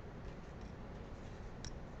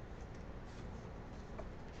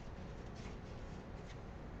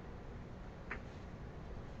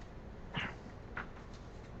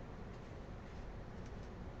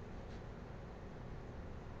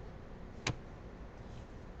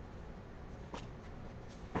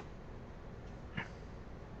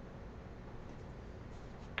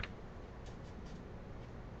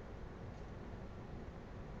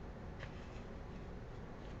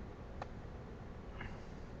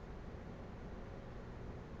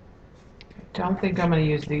 Don't think I'm going to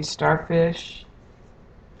use these starfish.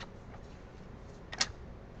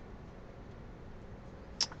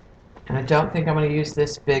 And I don't think I'm going to use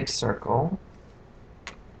this big circle.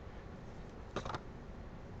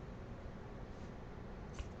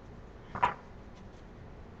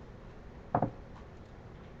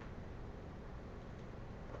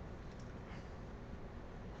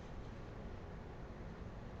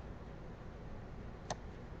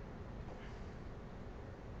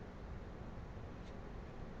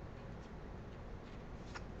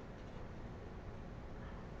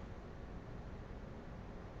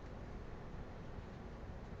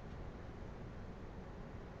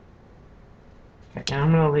 and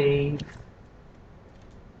I'm going to leave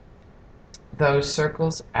those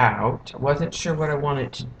circles out. I wasn't sure what I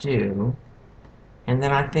wanted to do. And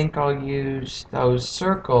then I think I'll use those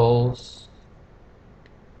circles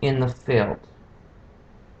in the field.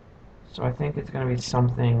 So I think it's going to be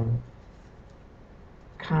something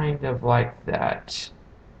kind of like that.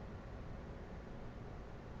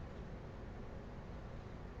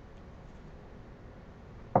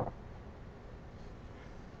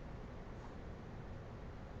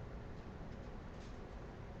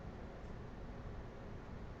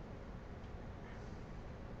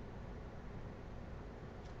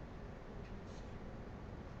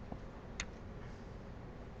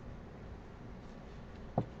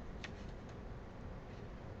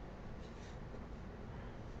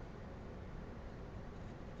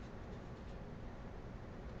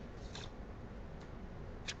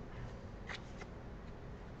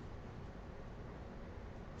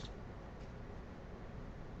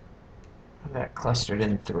 That clustered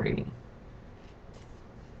in 3.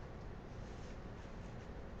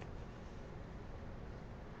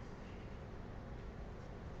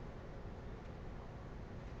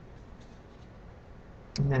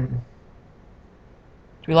 And then, do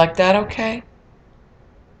we like that okay?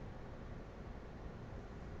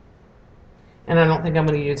 And I don't think I'm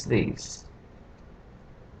going to use these.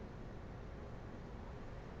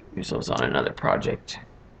 Use those on another project.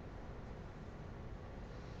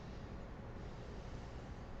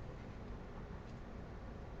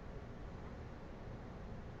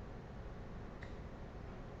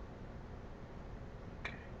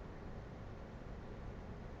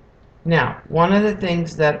 Now, one of the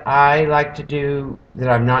things that I like to do that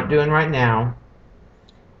I'm not doing right now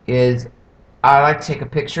is I like to take a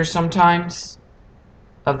picture sometimes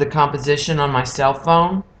of the composition on my cell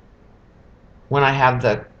phone when I have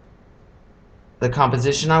the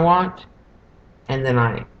composition I want, and then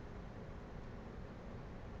I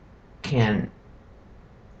can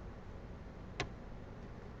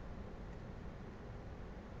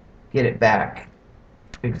get it back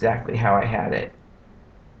exactly how I had it.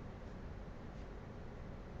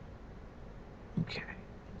 Okay,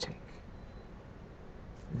 take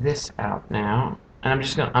this out now, and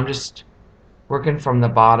I'm just working from the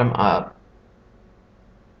bottom up.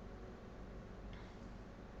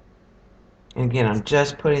 And again, I'm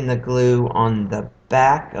just putting the glue on the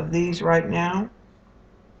back of these right now.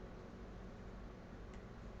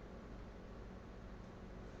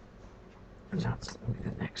 Now let's look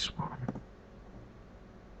at the next one.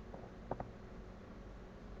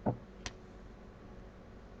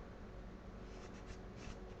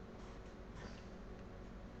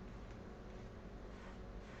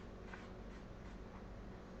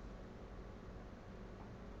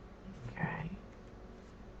 Okay.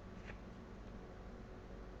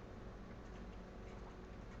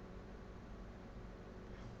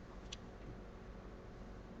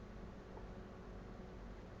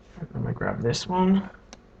 I'm going to grab this one.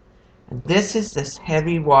 And this is this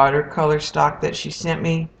heavy watercolor stock that she sent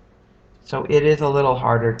me, so it is a little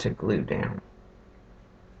harder to glue down.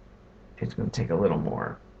 It's going to take a little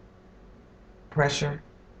more pressure.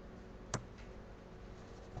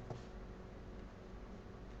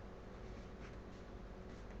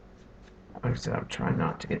 Like I said, I'm trying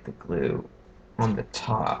not to get the glue on the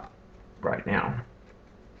top right now.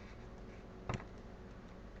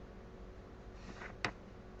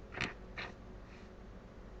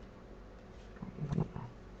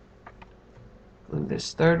 Glue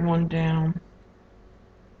this third one down.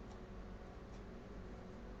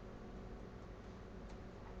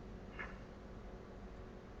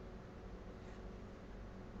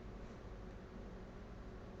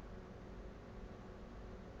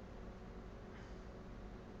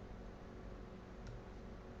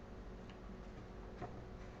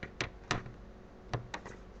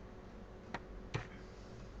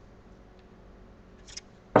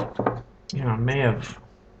 You know, I may have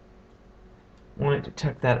wanted to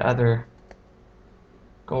tuck that other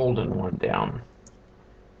golden one down.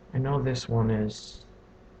 I know this one is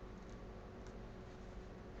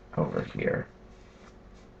over here.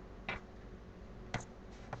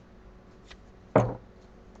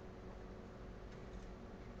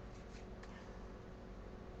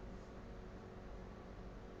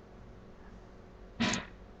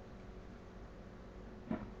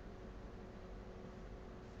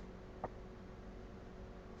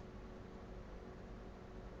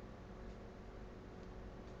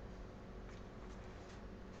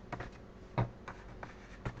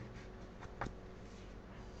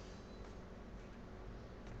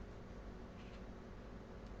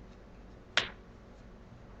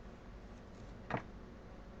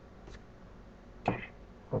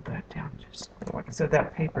 pull that down just, like I said,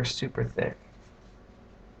 that paper's super thick.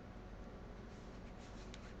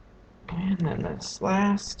 And then this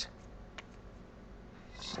last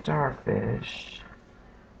starfish.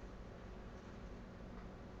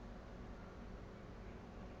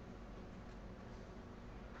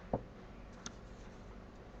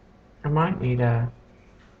 I might need a,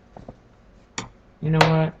 you know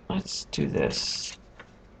what, let's do this.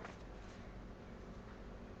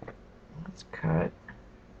 Let's cut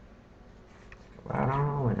right on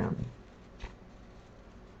all of them.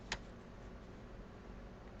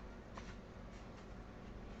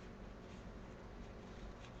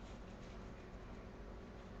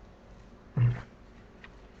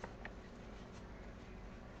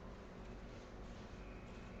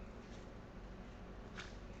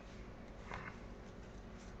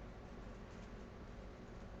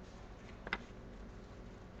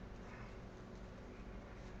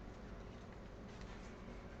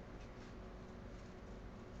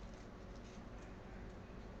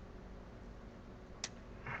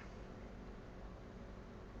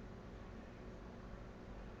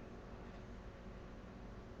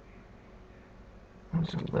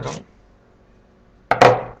 There's a little.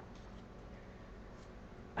 I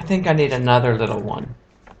think I need another little one.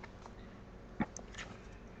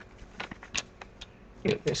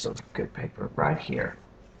 Here, this is good paper right here.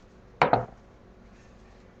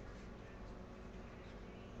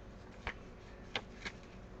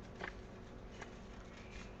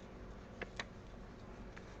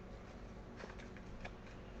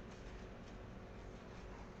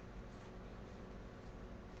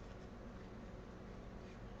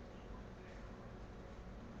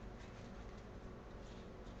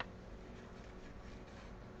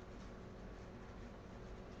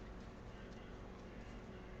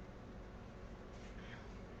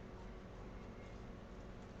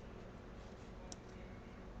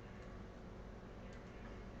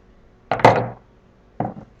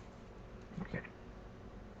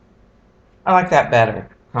 I like that better,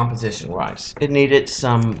 composition-wise. It needed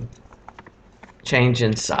some change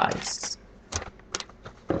in size.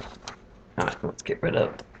 Alright, let's get rid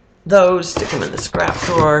of those, stick them in the scrap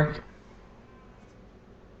drawer.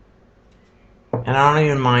 And I don't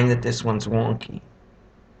even mind that this one's wonky.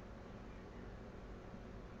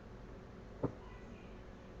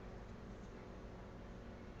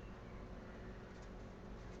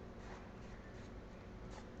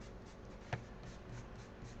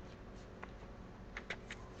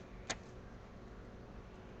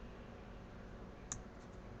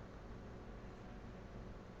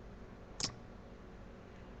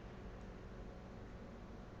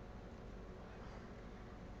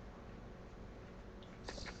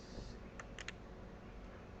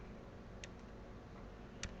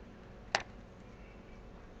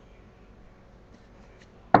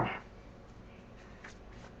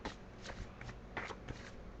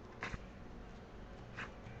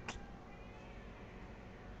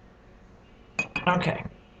 Okay.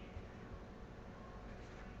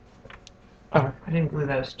 Oh, I didn't glue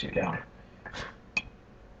those two down.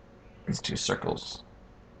 These two circles.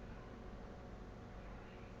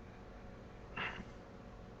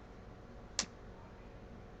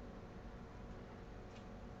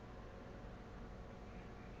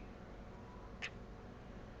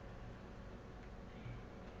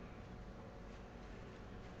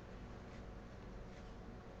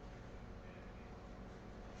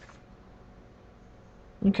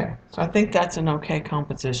 Okay, so I think that's an okay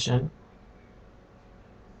composition.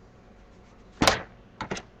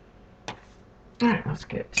 Alright, let's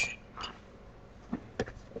get.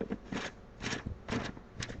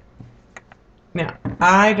 Now,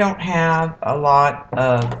 I don't have a lot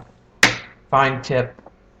of fine tip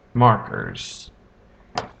markers.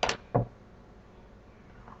 I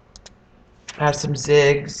have some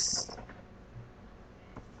zigs.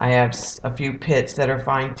 I have a few pits that are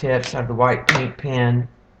fine tips. I have the white paint pen,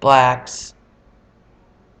 blacks.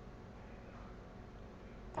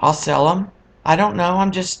 I'll sell them. I don't know. I'm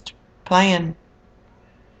just playing.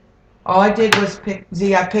 All I did was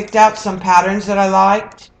I picked out some patterns that I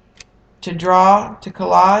liked to draw, to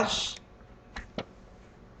collage.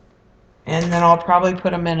 And then I'll probably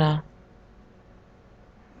put them in a.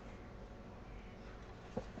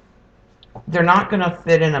 They're not going to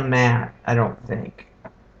fit in a mat, I don't think.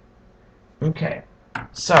 Okay,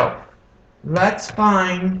 so let's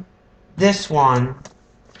find this one.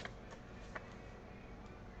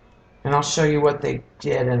 And I'll show you what they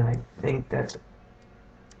did, and I think that's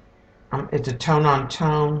it's a tone on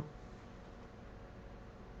tone.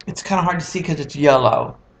 It's kind of hard to see because it's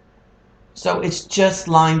yellow. So it's just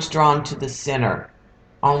lines drawn to the center,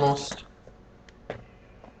 almost.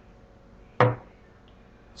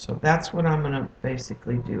 So that's what I'm going to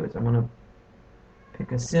basically do is I'm going to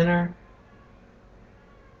pick a center.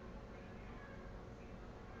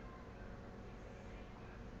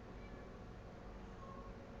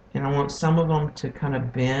 And I want some of them to kind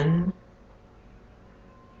of bend.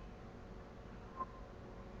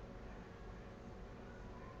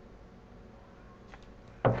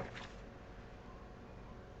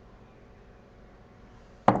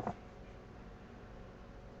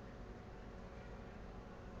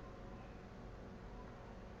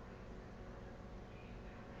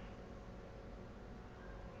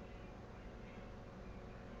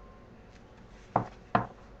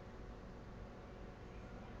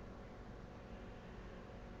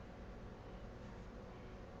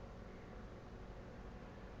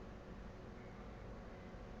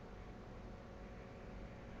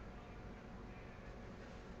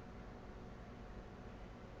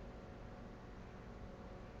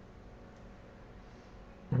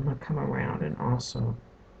 I'm going to come around and also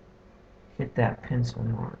hit that pencil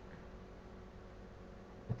mark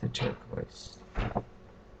with the turquoise.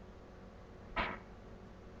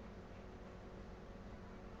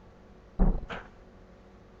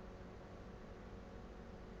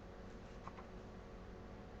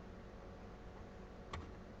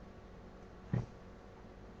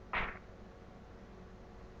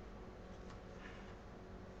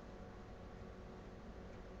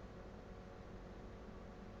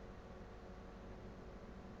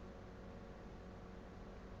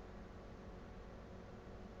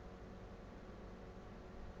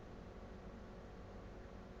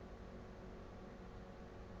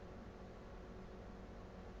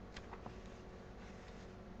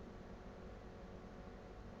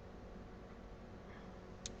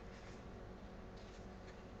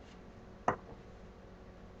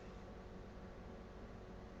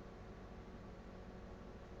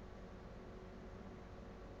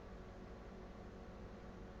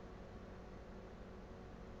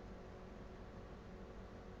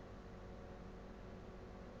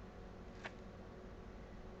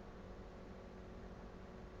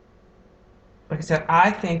 Like I said,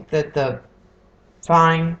 I think that the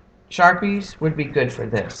fine Sharpies would be good for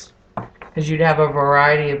this because you'd have a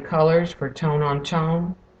variety of colors for tone on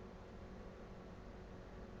tone.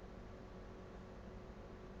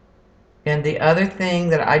 And the other thing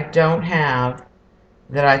that I don't have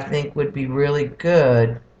that I think would be really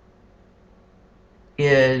good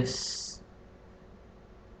is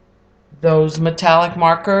those metallic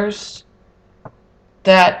markers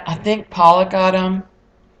that I think Paula got them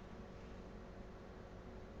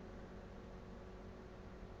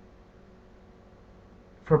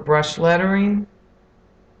for brush lettering,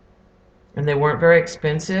 and they weren't very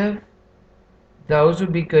expensive. Those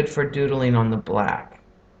would be good for doodling on the black.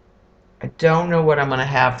 I don't know what I'm going to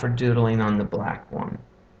have for doodling on the black one.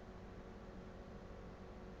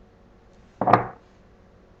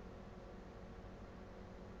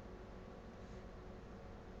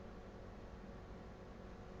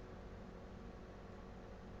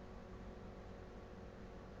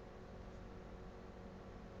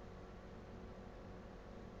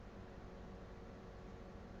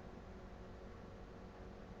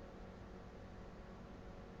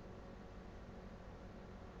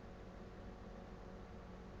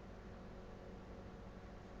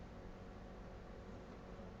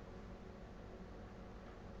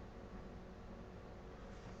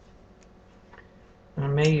 And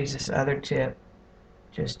I may use this other tip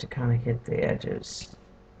just to kind of hit the edges.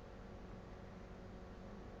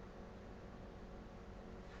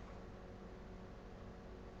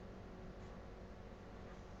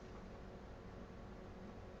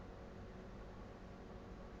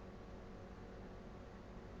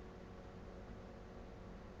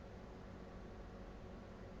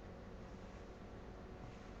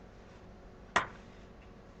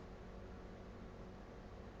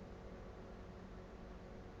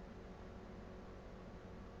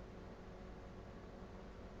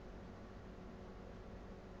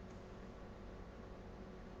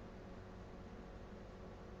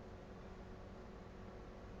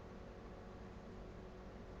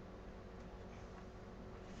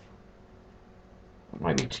 It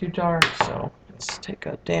might be too dark, so let's take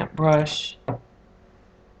a damp brush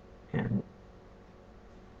and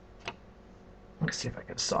let's see if I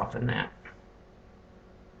can soften that,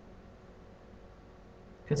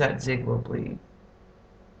 because that zig will bleed.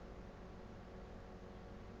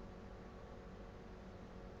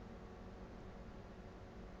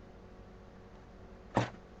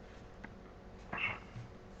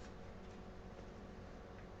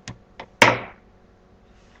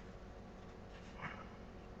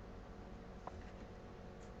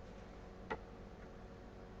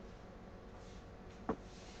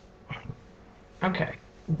 Okay,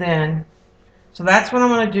 then, so that's what I'm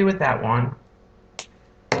going to do with that one.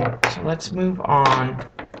 So let's move on.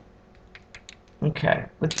 Okay,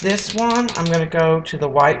 with this one, I'm going to go to the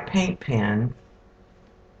white paint pen.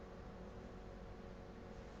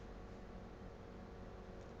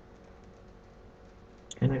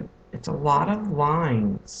 And it's a lot of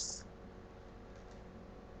lines.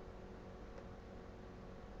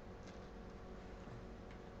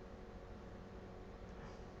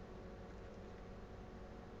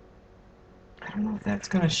 I don't know if that's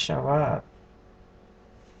going to show up.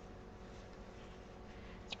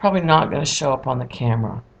 It's probably not going to show up on the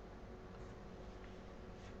camera.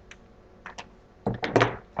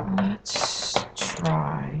 Let's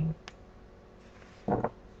try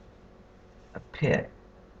a pit.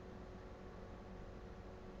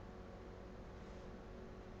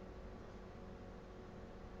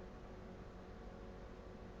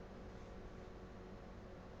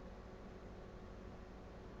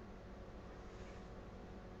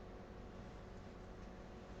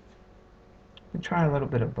 We'll try a little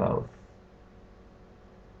bit of both.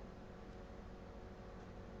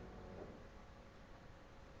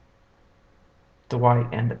 The white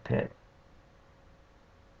and the pit.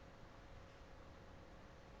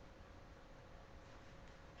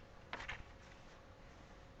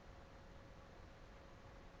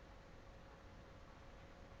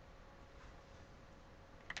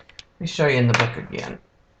 Let me show you in the book again,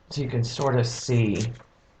 so you can sort of see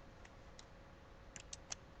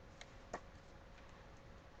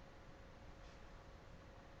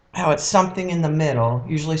how it's something in the middle,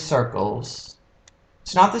 usually circles.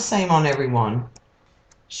 It's not the same on every one.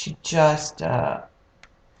 She just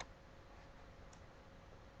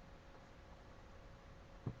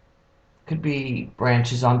could be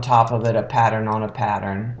branches on top of it, a pattern on a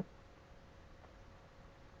pattern.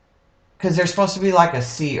 Because they're supposed to be like a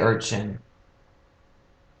sea urchin.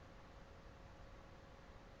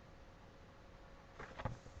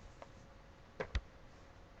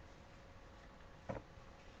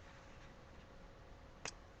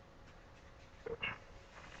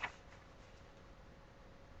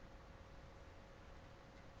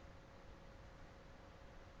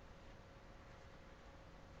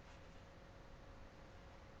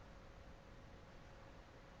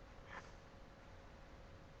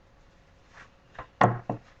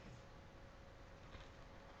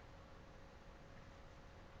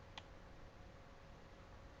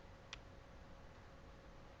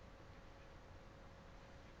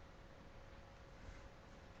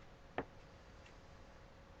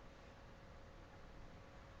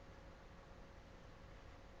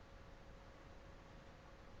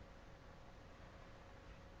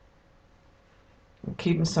 I'm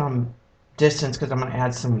keeping some distance because I'm going to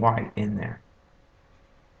add some white in there.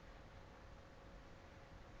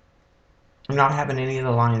 I'm not having any of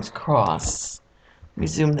the lines cross. Let me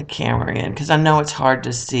zoom the camera in because I know it's hard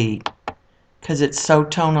to see because it's so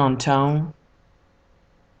tone on tone.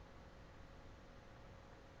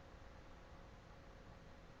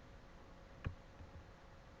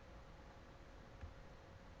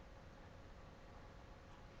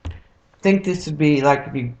 I think this would be like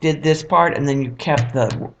if you did this part and then you kept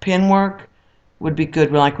the pen work, would be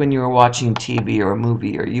good like when you were watching TV or a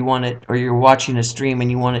movie, or you want it, or you're watching a stream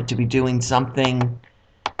and you want it to be doing something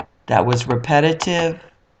that was repetitive.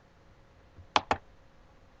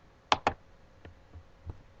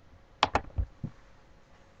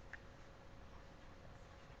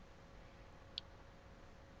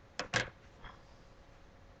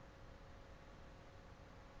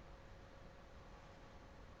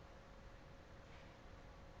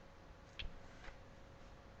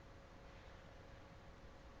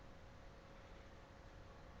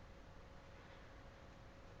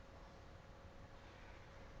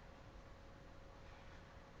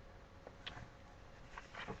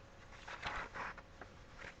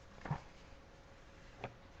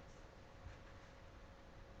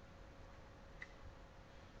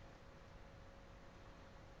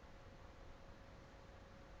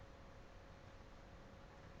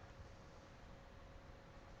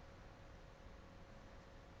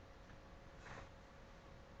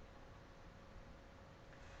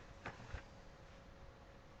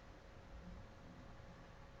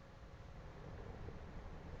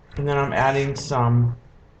 And then I'm adding some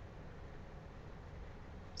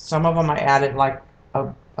of them I added like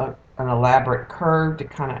an elaborate curve to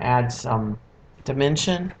kind of add some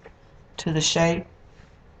dimension to the shape.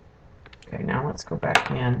 Okay, now let's go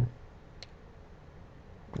back in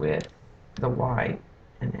with the white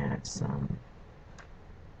and add some.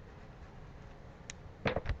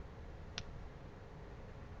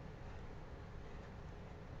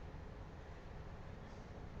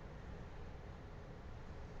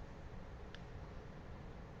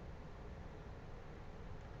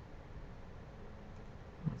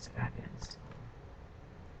 let's add in some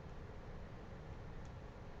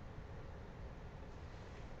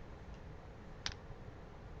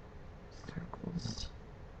circles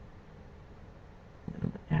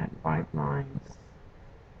and add white lines.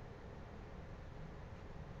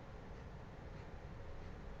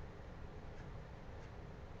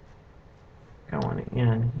 Going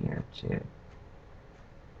in here too.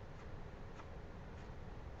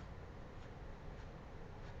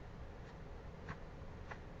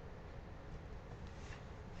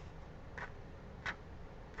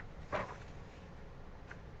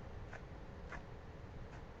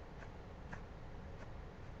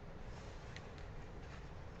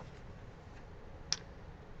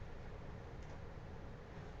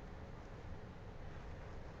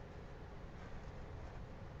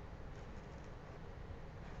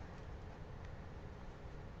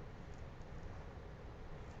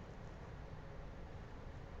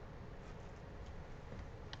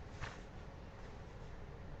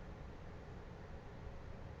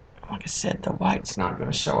 Like I said, the white's not going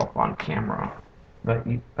to show up on camera, but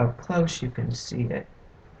up close you can see it.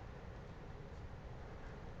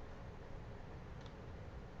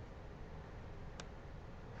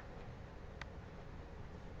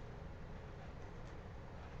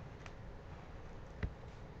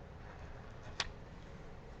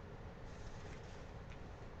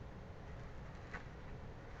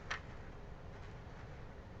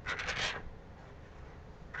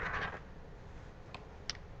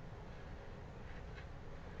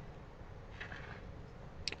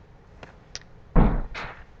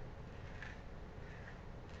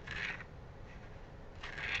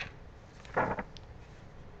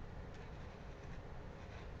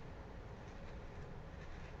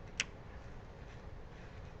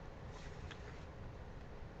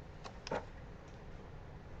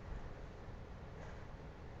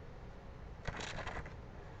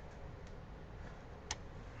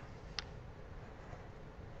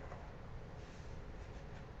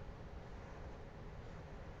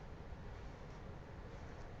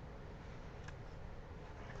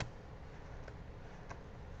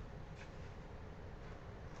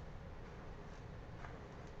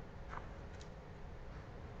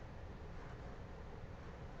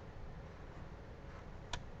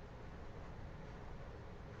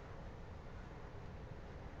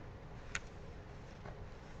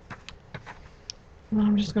 And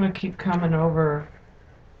I'm just going to keep coming over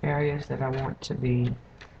areas that I want to be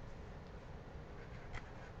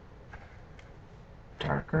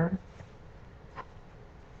darker.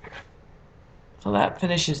 So that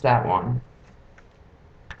finishes that one.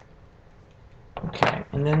 Okay,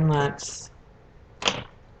 and then let's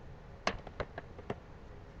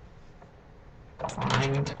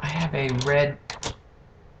find, I have a red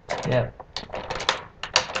tip.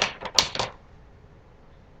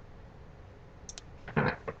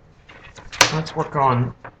 Alright, let's work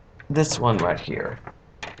on this one right here.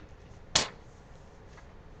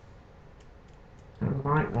 I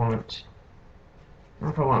might want, I don't know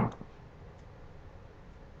if I want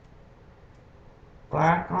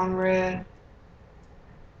black on red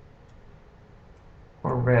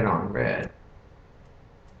or red on red.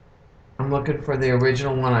 I'm looking for the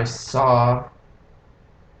original one I saw.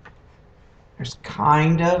 There's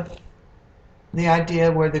kind of the idea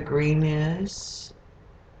where the green is.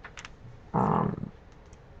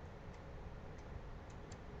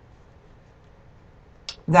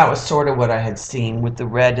 That was sort of what I had seen with the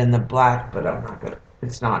red and the black, but I'm not gonna,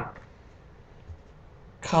 it's not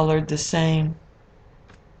colored the same.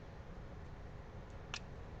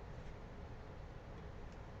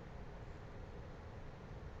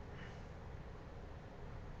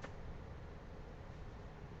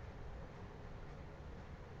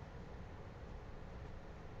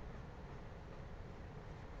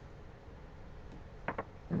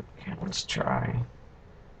 Okay, let's try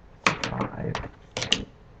 5.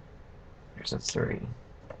 There's a 3.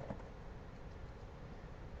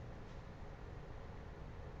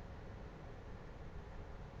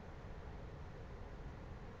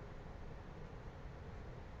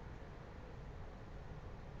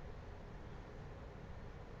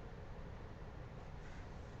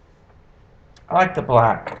 I like the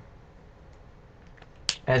black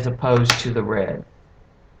as opposed to the red.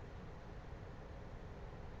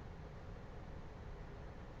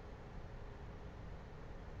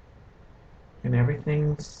 And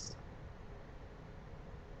everything's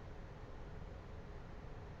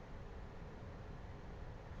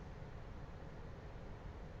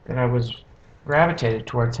that I was gravitated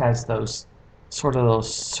towards has those sort of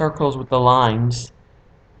those circles with the lines.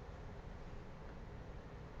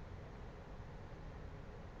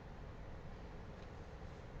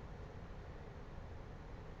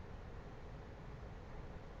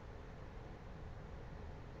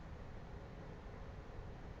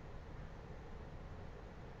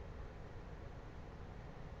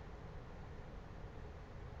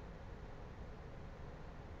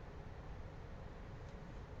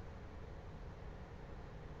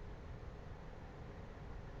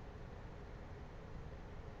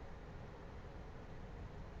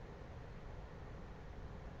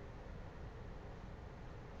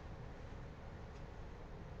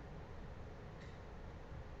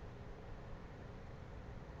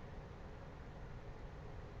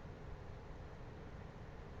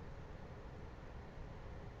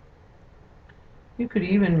 You could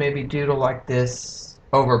even maybe doodle like this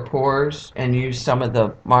over pores and use some of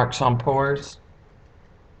the marks on pores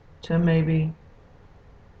to maybe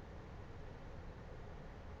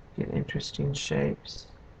get interesting shapes.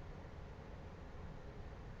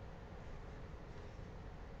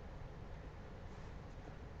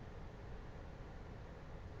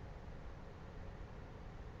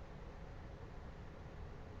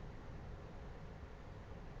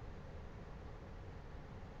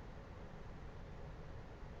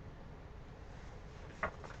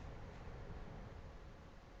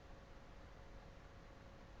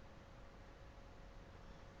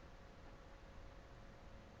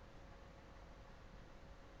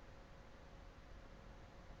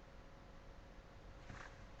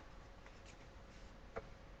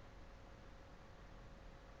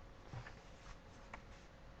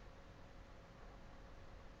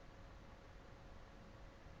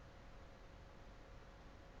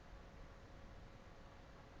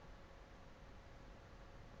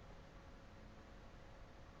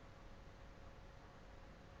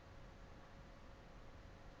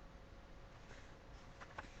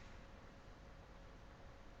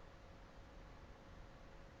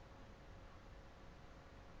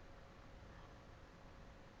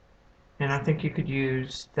 And I think you could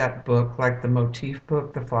use that book, like the motif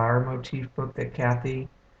book, the flower motif book that Kathy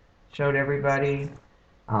showed everybody.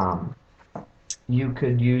 Um, you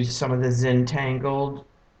could use some of the Zentangled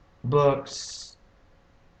books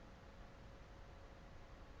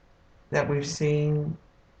that we've seen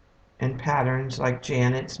and patterns like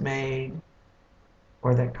Janet's made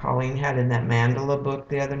or that Colleen had in that mandala book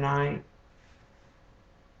the other night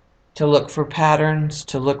to look for patterns,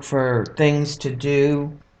 to look for things to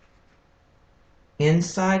do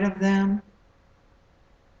inside of them.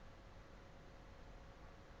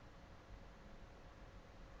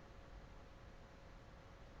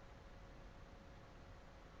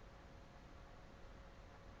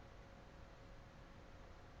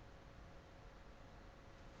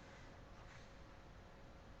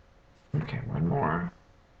 Okay, one more.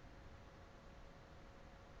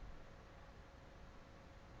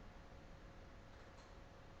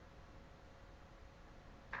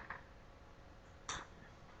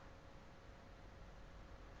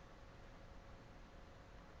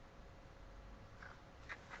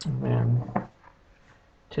 And then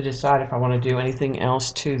to decide if I want to do anything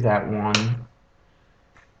else to that one.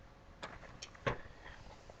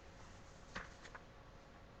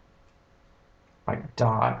 Like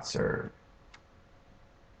dots or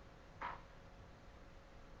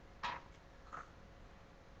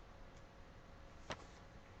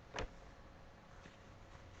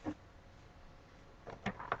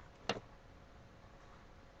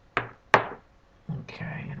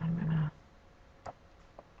okay, and I'm gonna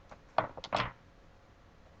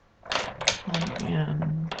plug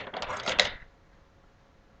in.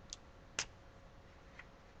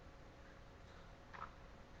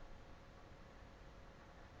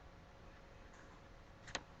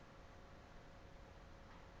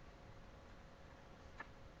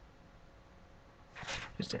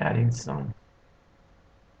 Just adding some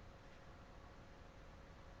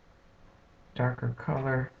darker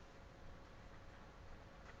color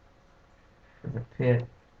for the pit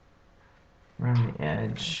around the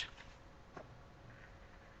edge.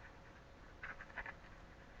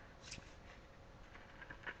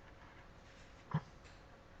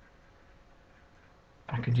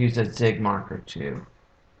 I could use a zig marker too.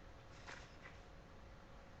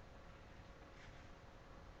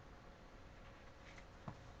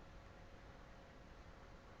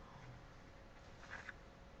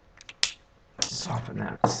 Soften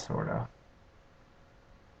that sort of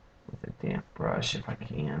with a damp brush if I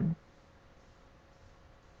can.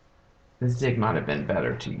 The zig might have been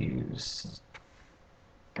better to use.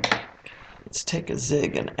 Let's take a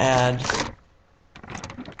zig and add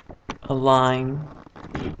a line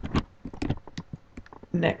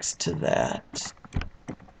next to that.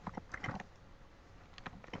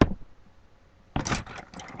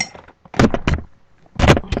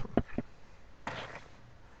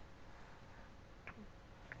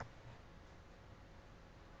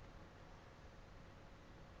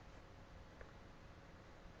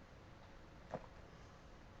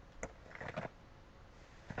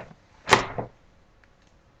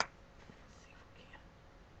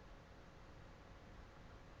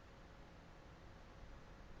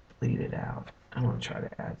 Bleed it out. I'm going to try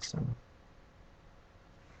to add some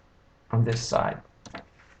on this side.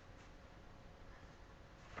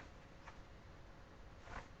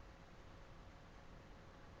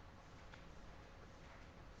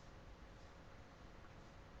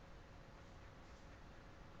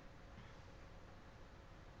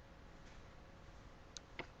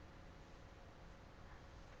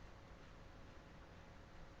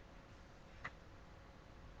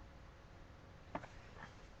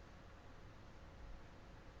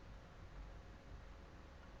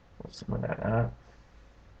 Pull some of that up.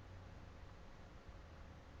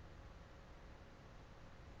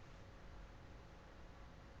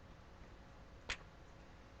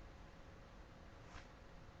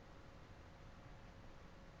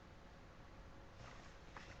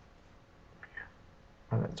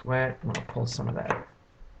 Oh, that's wet. I'm going to pull some of that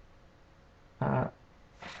up.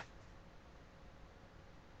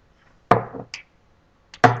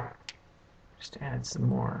 Just add some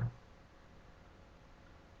more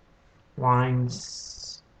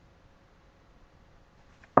lines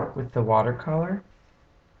with the watercolor.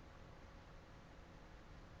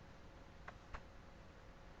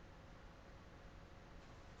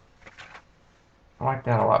 I like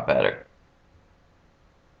that a lot better.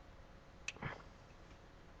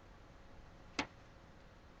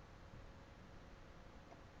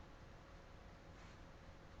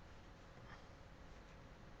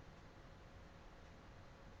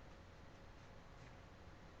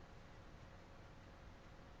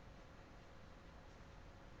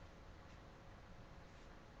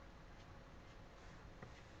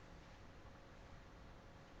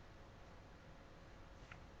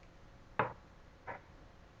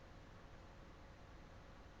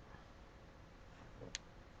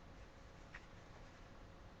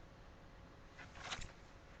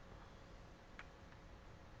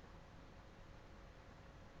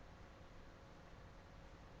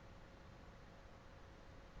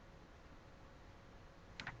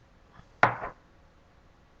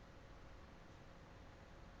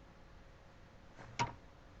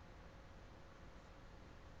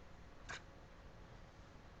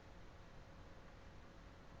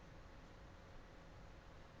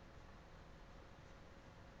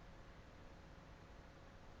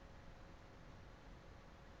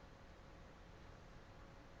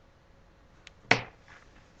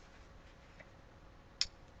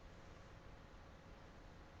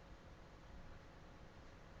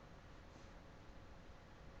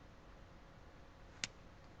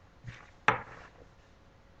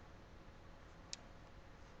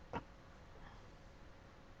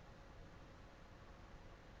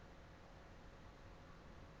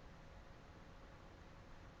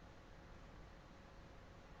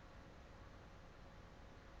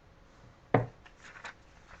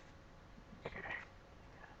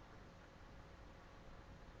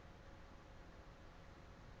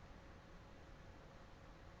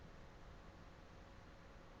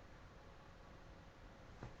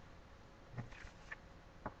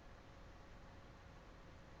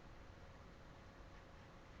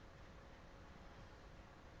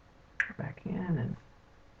 Back in and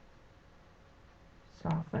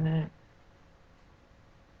soften it.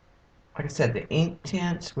 Like I said, the ink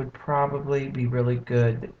tints would probably be really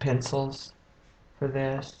good. The pencils for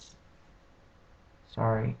this.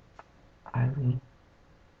 Sorry, Eileen.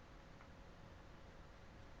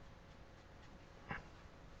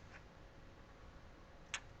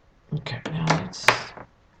 Okay, now let's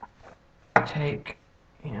take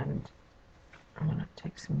and I'm going to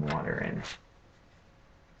take some water and see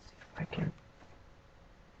if I can.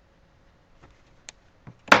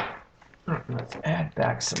 Let's add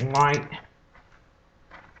back some light.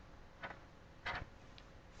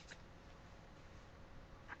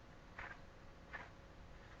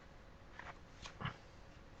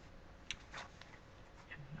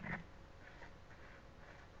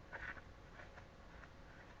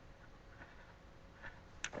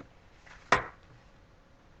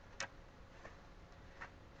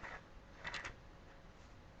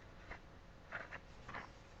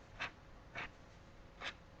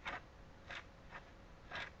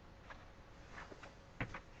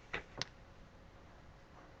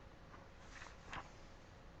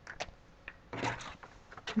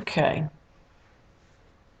 Okay.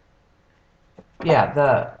 Yeah,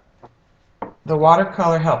 the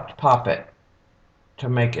watercolor helped pop it to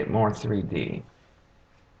make it more 3D.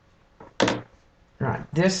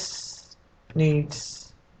 Right, this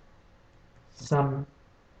needs some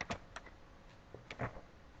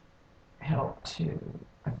help too.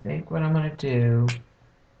 I think what I'm going to do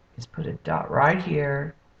is put a dot right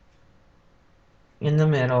here in the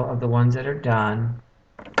middle of the ones that are done,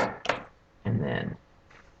 and then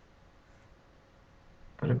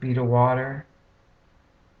put a bead of water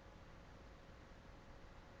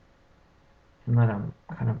and let them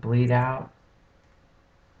kind of bleed out,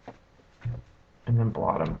 and then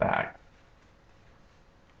blot them back.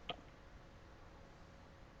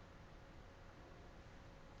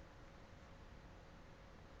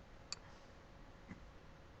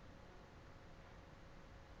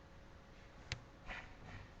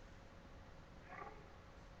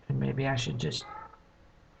 And maybe I should just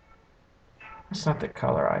It's not the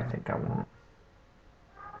color I think I want.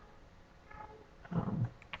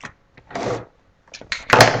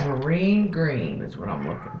 Marine green is what I'm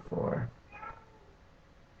looking for.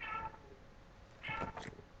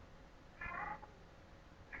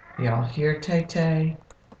 Y'all hear Tay Tay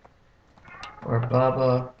or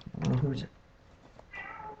Bubba? Who's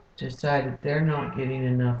decided they're not getting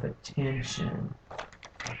enough attention?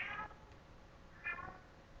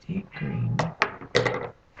 Deep green.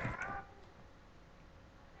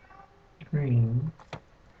 Green.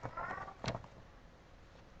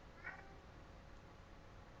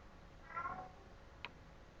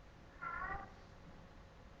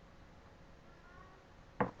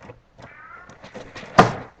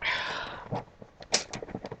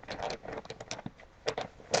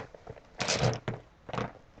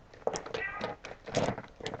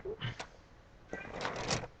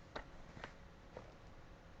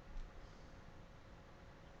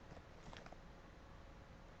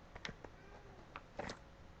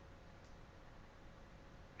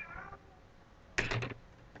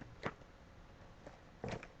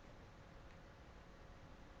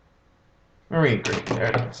 Marine green, there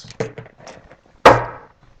it is. Put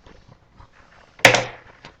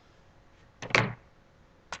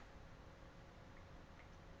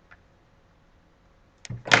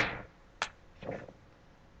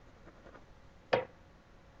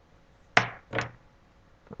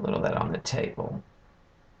a little of that on the table.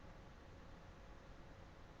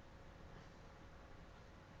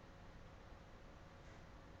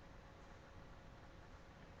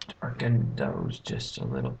 Darken those just a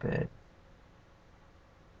little bit.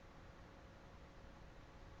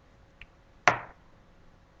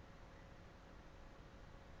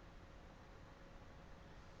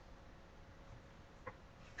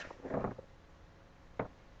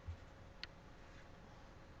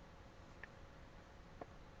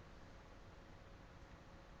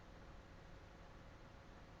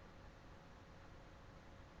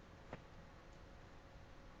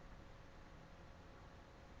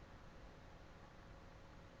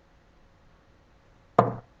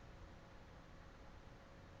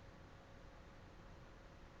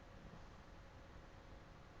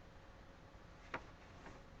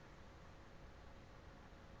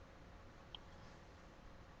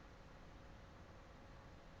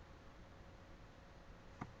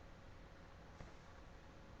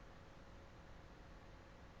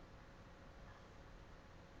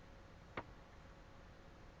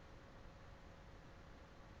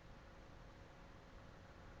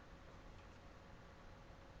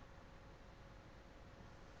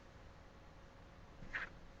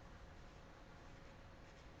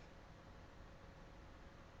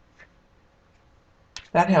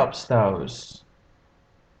 That helps those.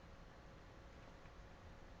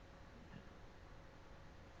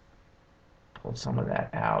 Pull some of that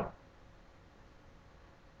out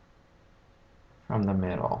from the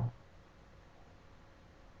middle.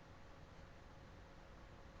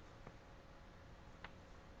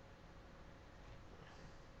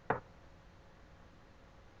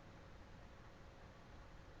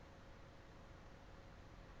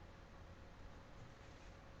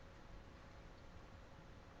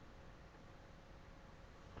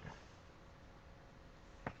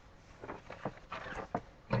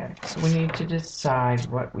 Okay, so we need to decide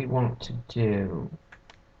what we want to do.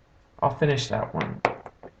 I'll finish that one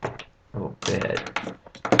a little bit.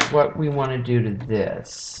 What we want to do to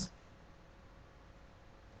this.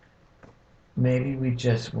 Maybe we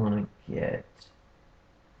just want to get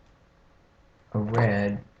a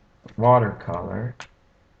red watercolor.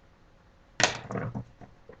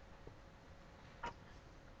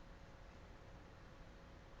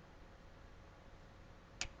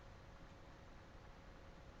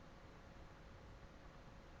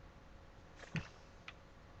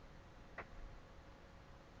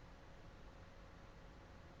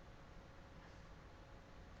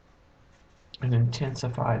 And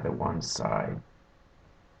intensify the one side.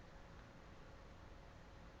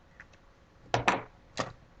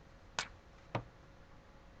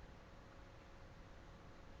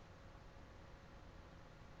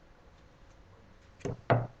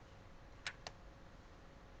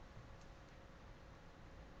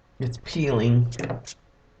 It's peeling.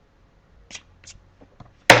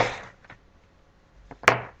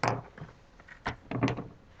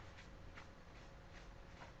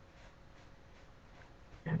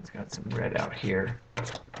 And it's got some red out here.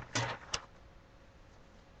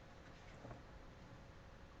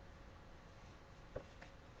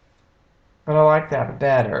 But I like that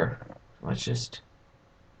better. Let's just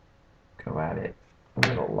go at it a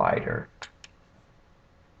little lighter.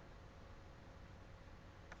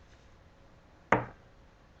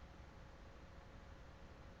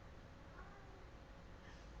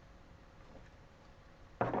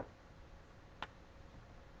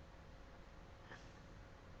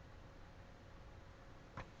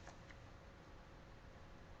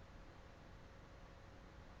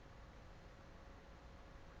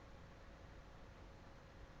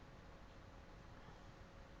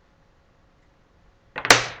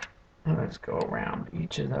 does go around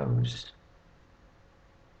each of those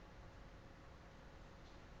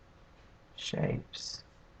shapes.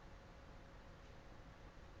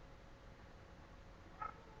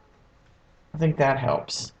 I think that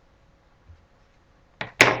helps.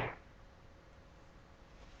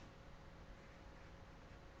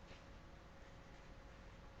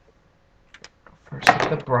 First with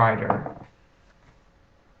the brighter.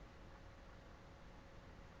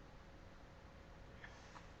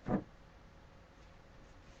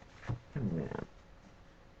 And then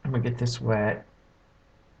I'm going to get this wet.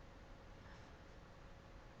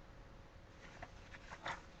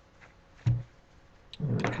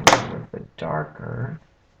 I'm going to come in with the darker.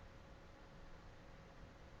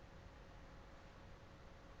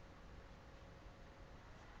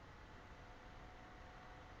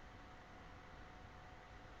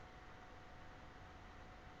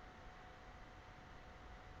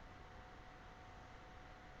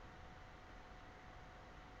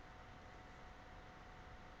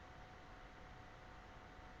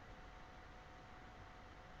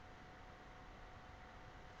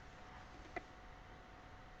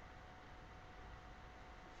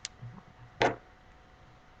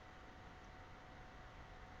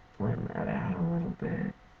 Blend that out a little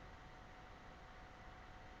bit.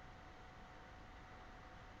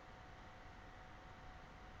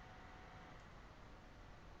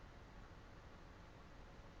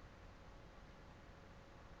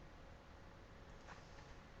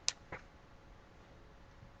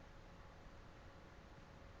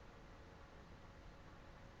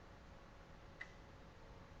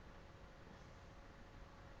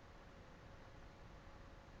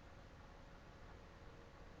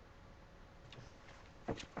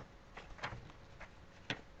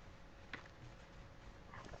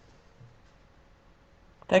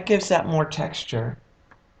 That gives that more texture.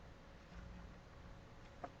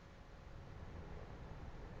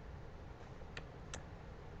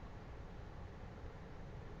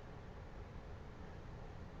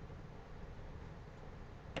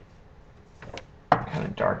 Kind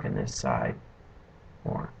of darken this side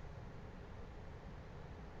more.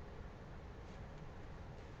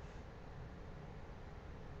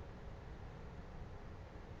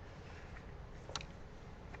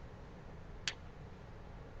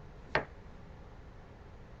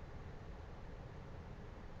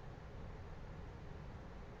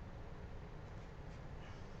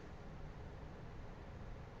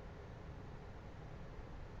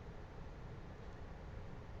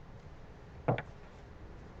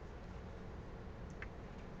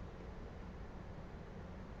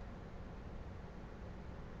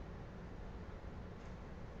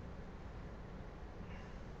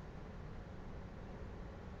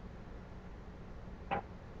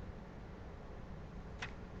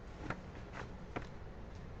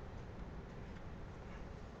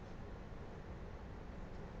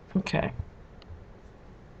 Okay.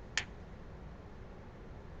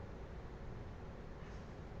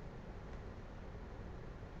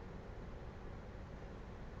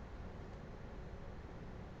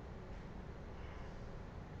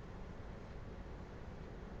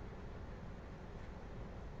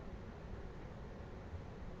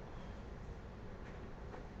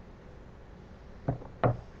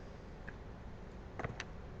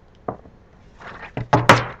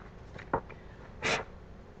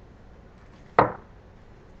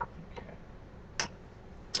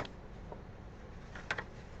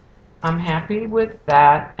 I'm happy with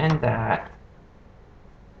that and that.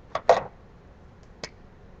 I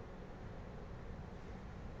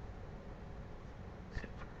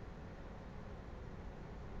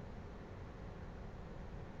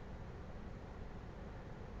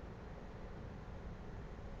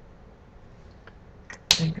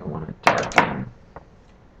think I want to darken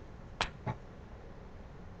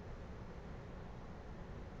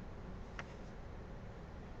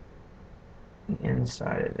the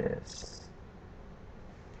inside of this.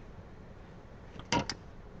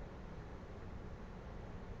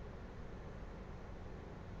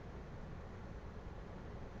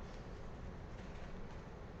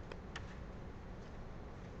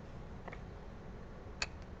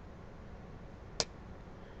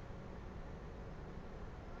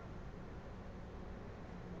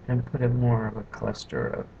 And put a more of a cluster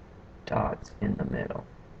of dots in the middle.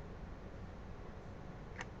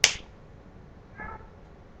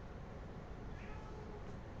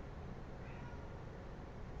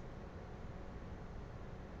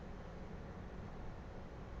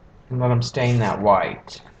 And let them stain that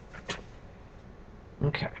white.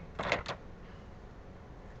 Okay.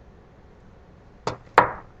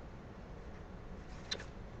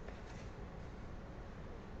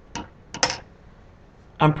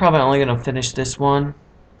 I'm probably only going to finish this one.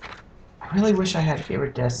 I really wish I had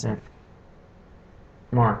iridescent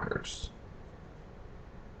markers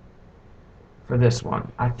for this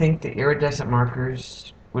one. I think the iridescent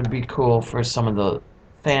markers would be cool for some of the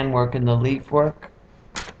fan work and the leaf work.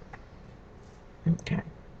 Okay.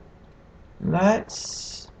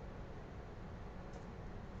 Let's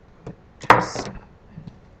put this.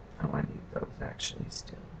 Oh, I need those actually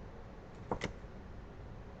still.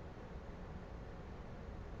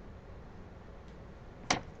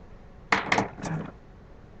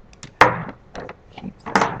 Keep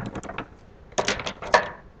that.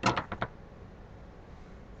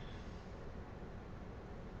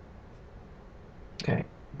 Okay.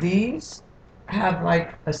 These have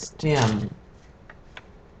like a stem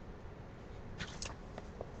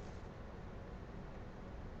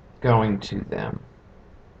going to them.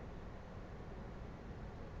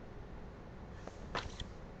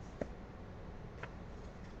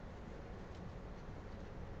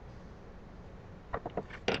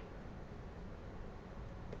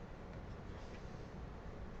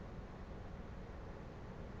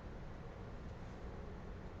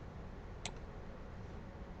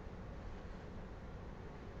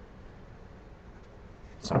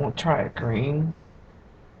 So I'm going to try a green.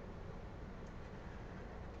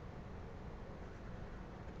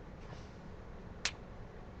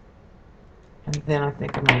 And then I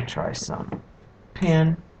think I'm going to try some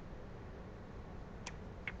pen.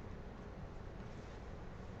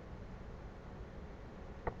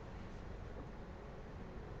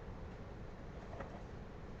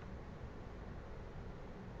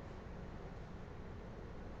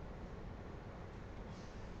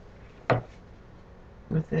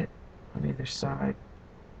 With it on either side.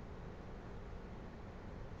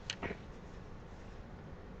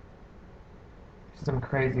 Some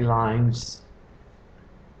crazy lines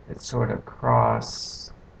that sort of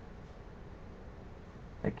cross,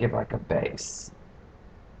 that give like a base.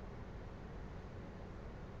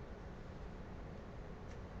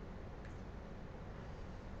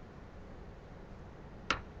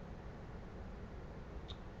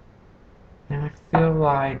 And I feel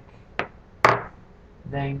like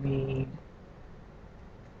they need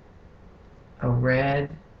a red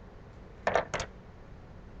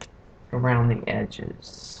around the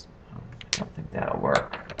edges. I don't think that'll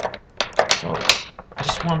work. So I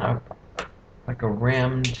just want like a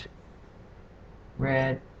rimmed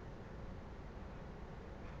red.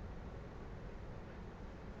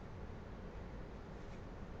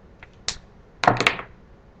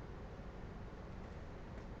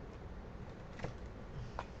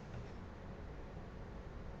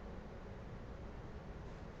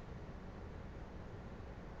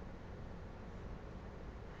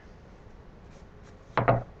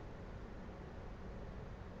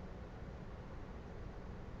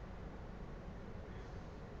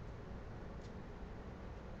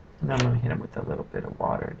 And I'm going to hit them with a little bit of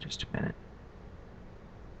water in just a minute.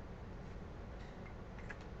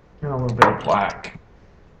 And a little bit of black.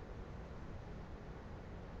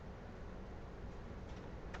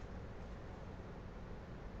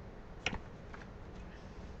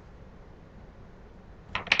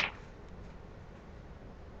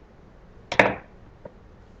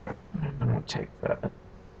 I'm going to take that.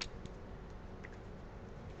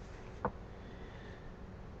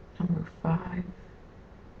 Number 5. And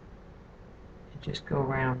just go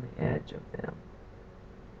around the edge of them.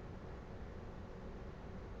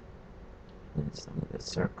 And some of the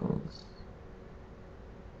circles.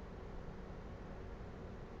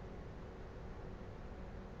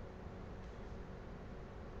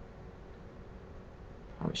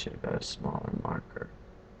 Probably should have got a smaller marker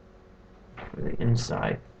for the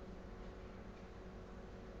inside.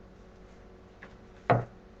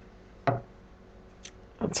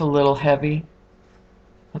 That's a little heavy.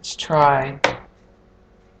 Let's try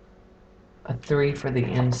a 3 for the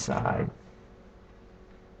inside.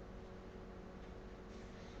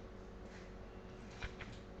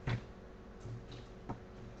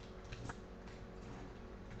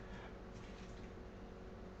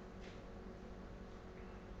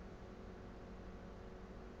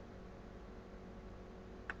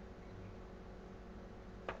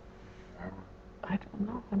 I don't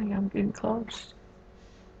know, honey. I'm getting close.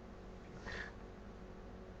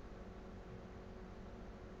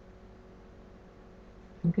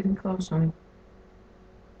 I'm getting close, honey.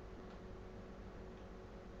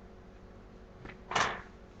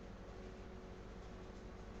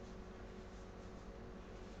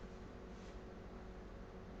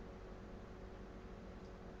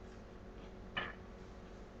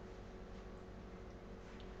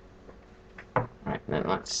 Alright, then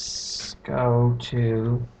let's go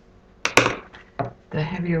to the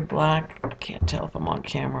heavier black. I can't tell if I'm on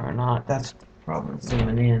camera or not. That's the problem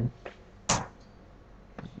zooming in.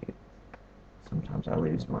 Sometimes I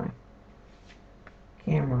lose my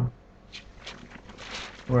camera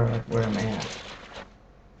where I'm at.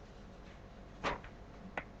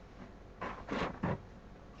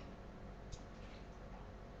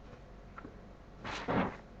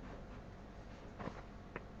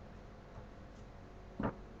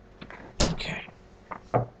 Okay.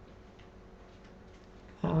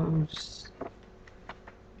 Those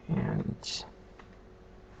and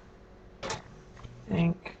I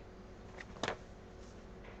think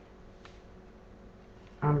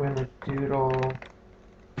I'm gonna doodle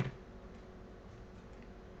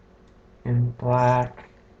in black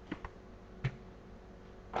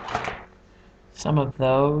some of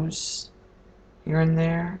those here and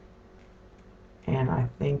there, and I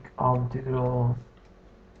think I'll doodle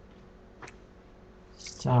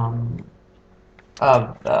some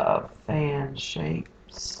of the fan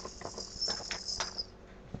shapes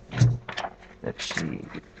that she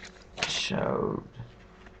showed.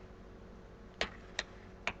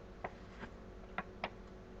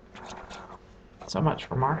 So much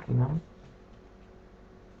for marking them.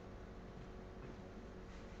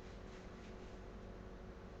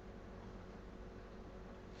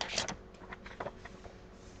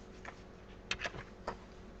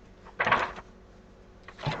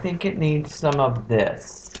 I think it needs some of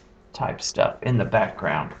this type stuff in the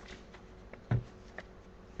background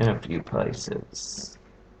in a few places.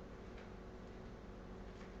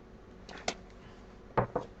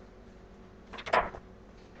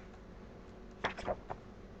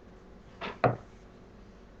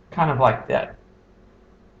 Kind of like that.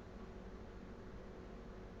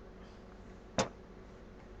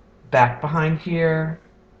 Back behind here,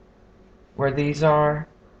 where these are,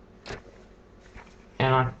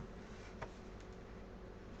 and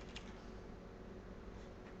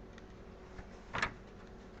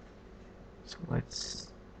so let's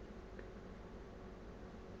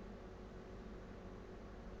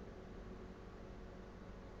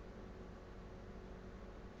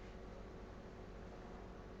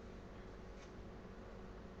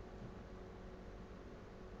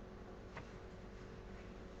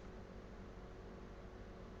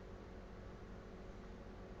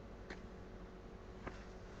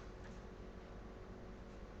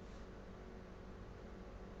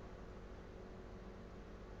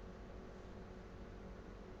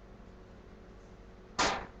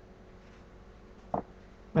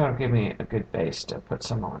that'll give me a good base to put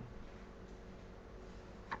some on.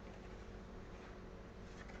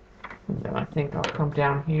 And then I think I'll come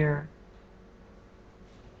down here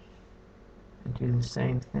and do the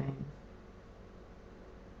same thing.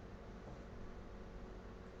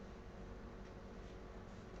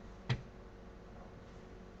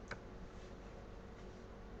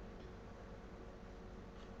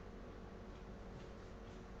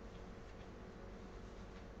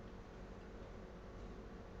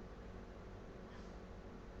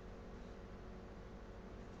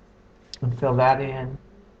 And fill that in.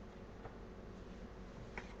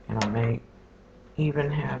 And I may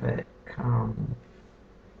even have it come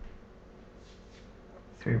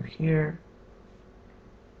through here.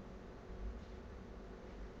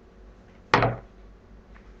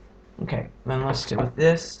 Okay, then let's do with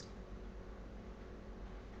this.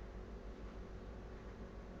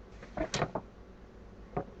 Okay.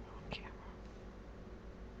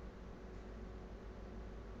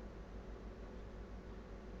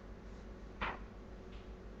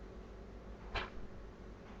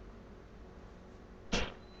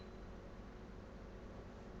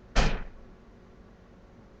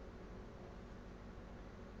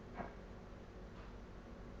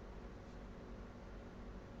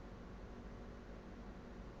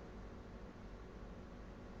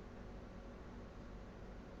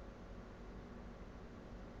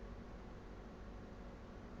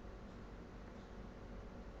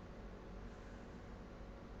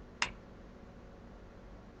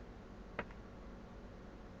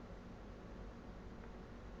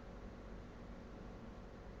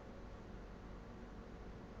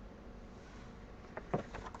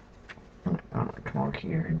 I'm gonna come over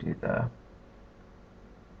here and do the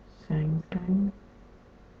same thing.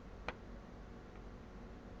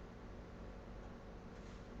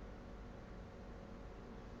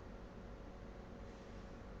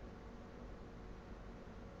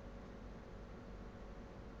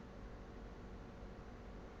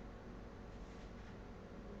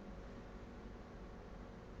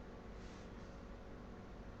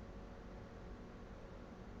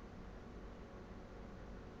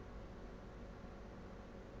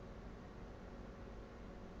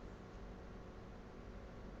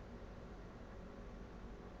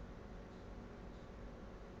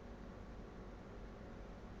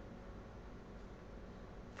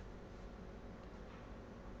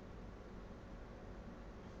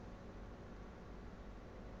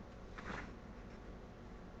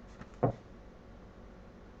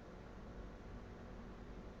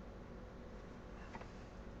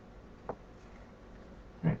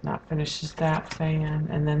 that finishes that fan,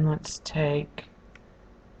 and then let's take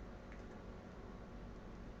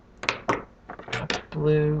a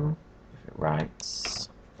blue, if it writes.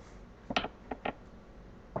 Do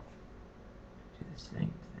the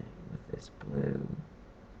same thing with this blue.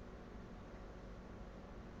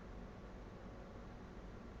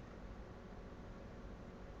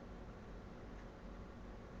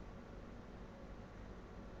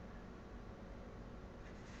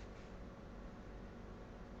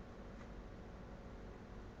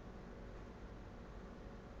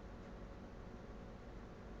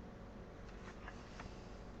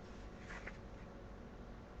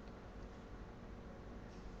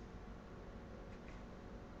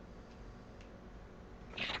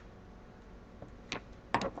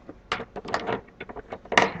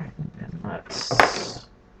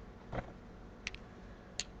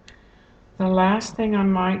 The last thing I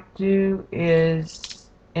might do is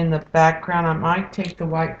in the background, I might take the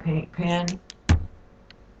white paint pen.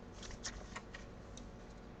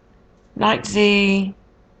 Night Z.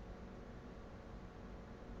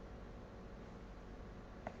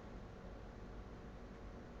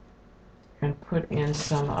 And put in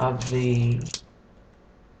some of the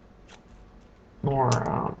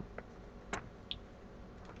more,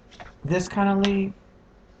 this kind of leaf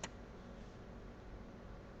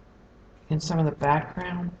in some of the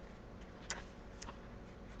background.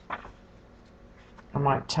 I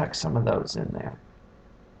might tuck some of those in there.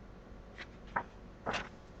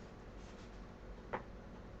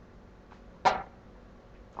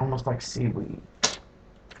 Almost like seaweed.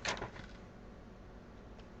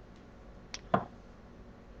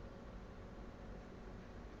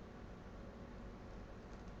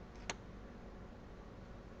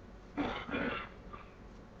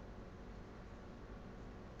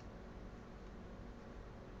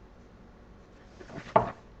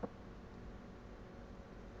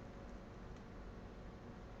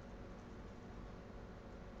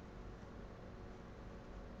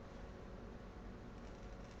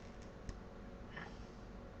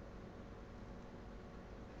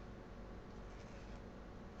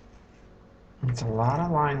 It's a lot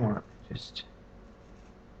of line work, just.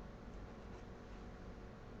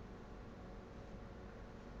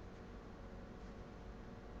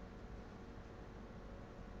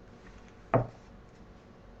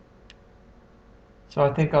 So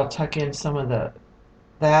I think I'll tuck in some of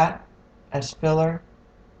that as filler.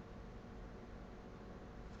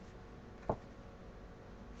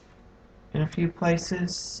 In a few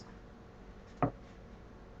places.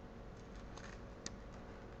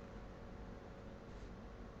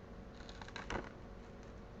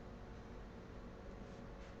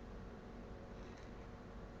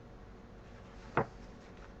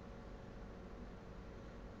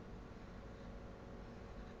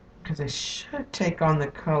 Because they should take on the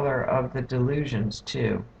color of the delusions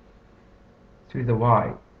too, through the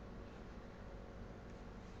white.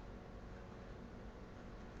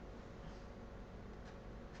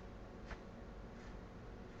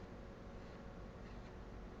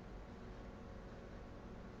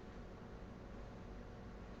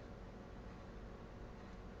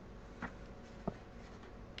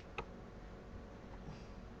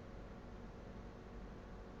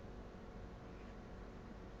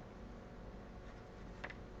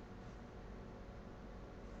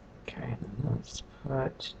 Okay, let's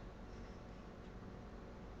put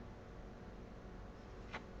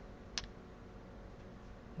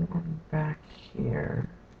one back here.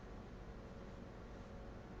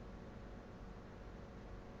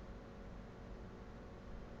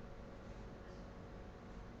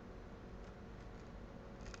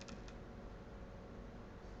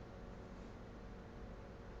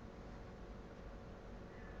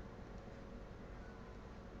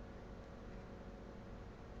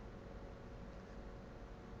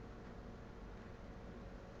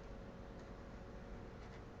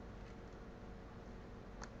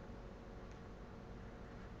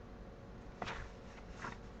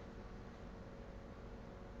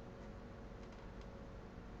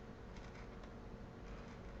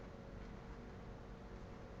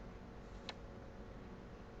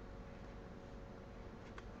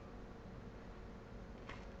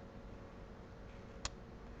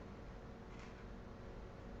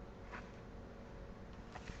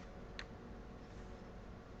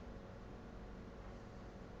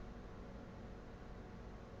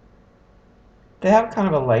 They have kind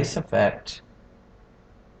of a lace effect.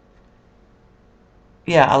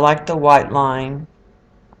 Yeah, I like the white line.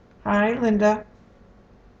 Hi, Linda.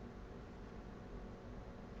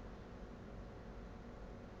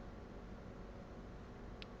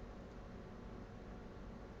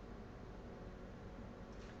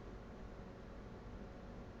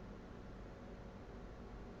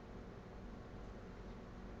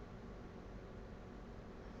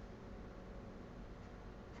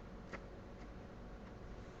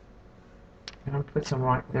 I'm going to put some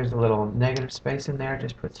white, there's a little negative space in there,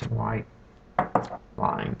 just put some white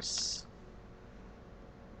lines.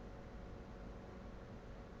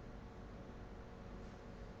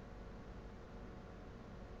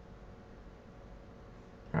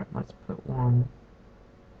 Alright, let's put one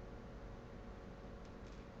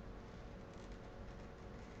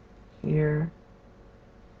here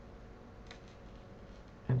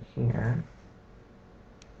and here.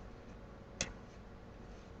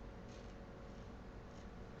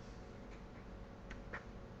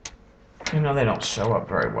 You know, they don't show up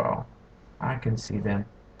very well. I can see them.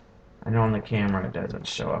 I know on the camera it doesn't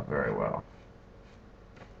show up very well.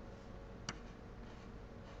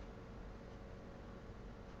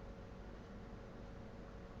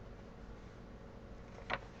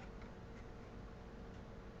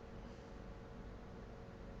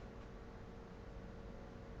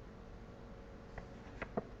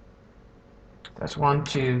 That's 1,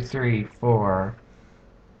 2, 3, 4.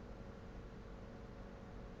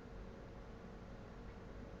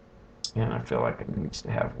 And I feel like it needs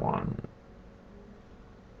to have one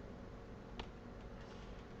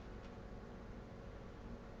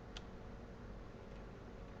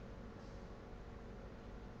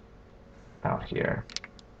out here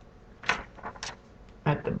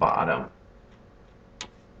at the bottom.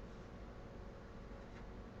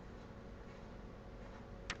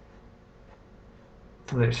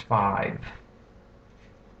 So there's 5.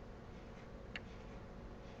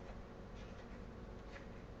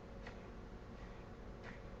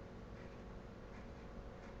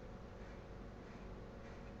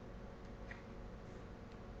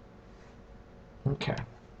 Okay.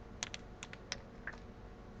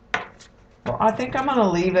 Well, I think I'm going to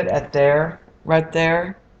leave it at there, right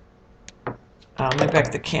there. Let me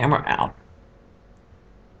back the camera out.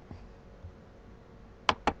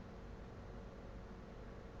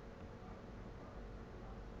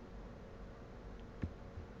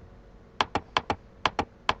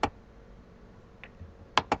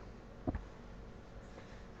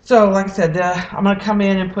 So, like I said, I'm going to come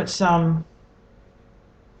in and put some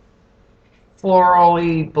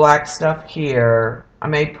florally black stuff here. I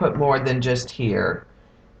may put more than just here.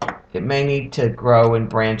 It may need to grow and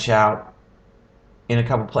branch out in a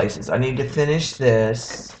couple places. I need to finish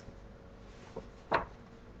this.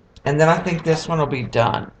 And then I think this one will be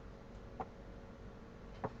done.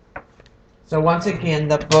 So once again,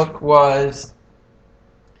 the book was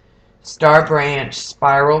Star Branch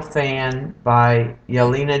Spiral Fan by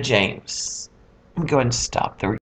Yelena James. I'm going to stop the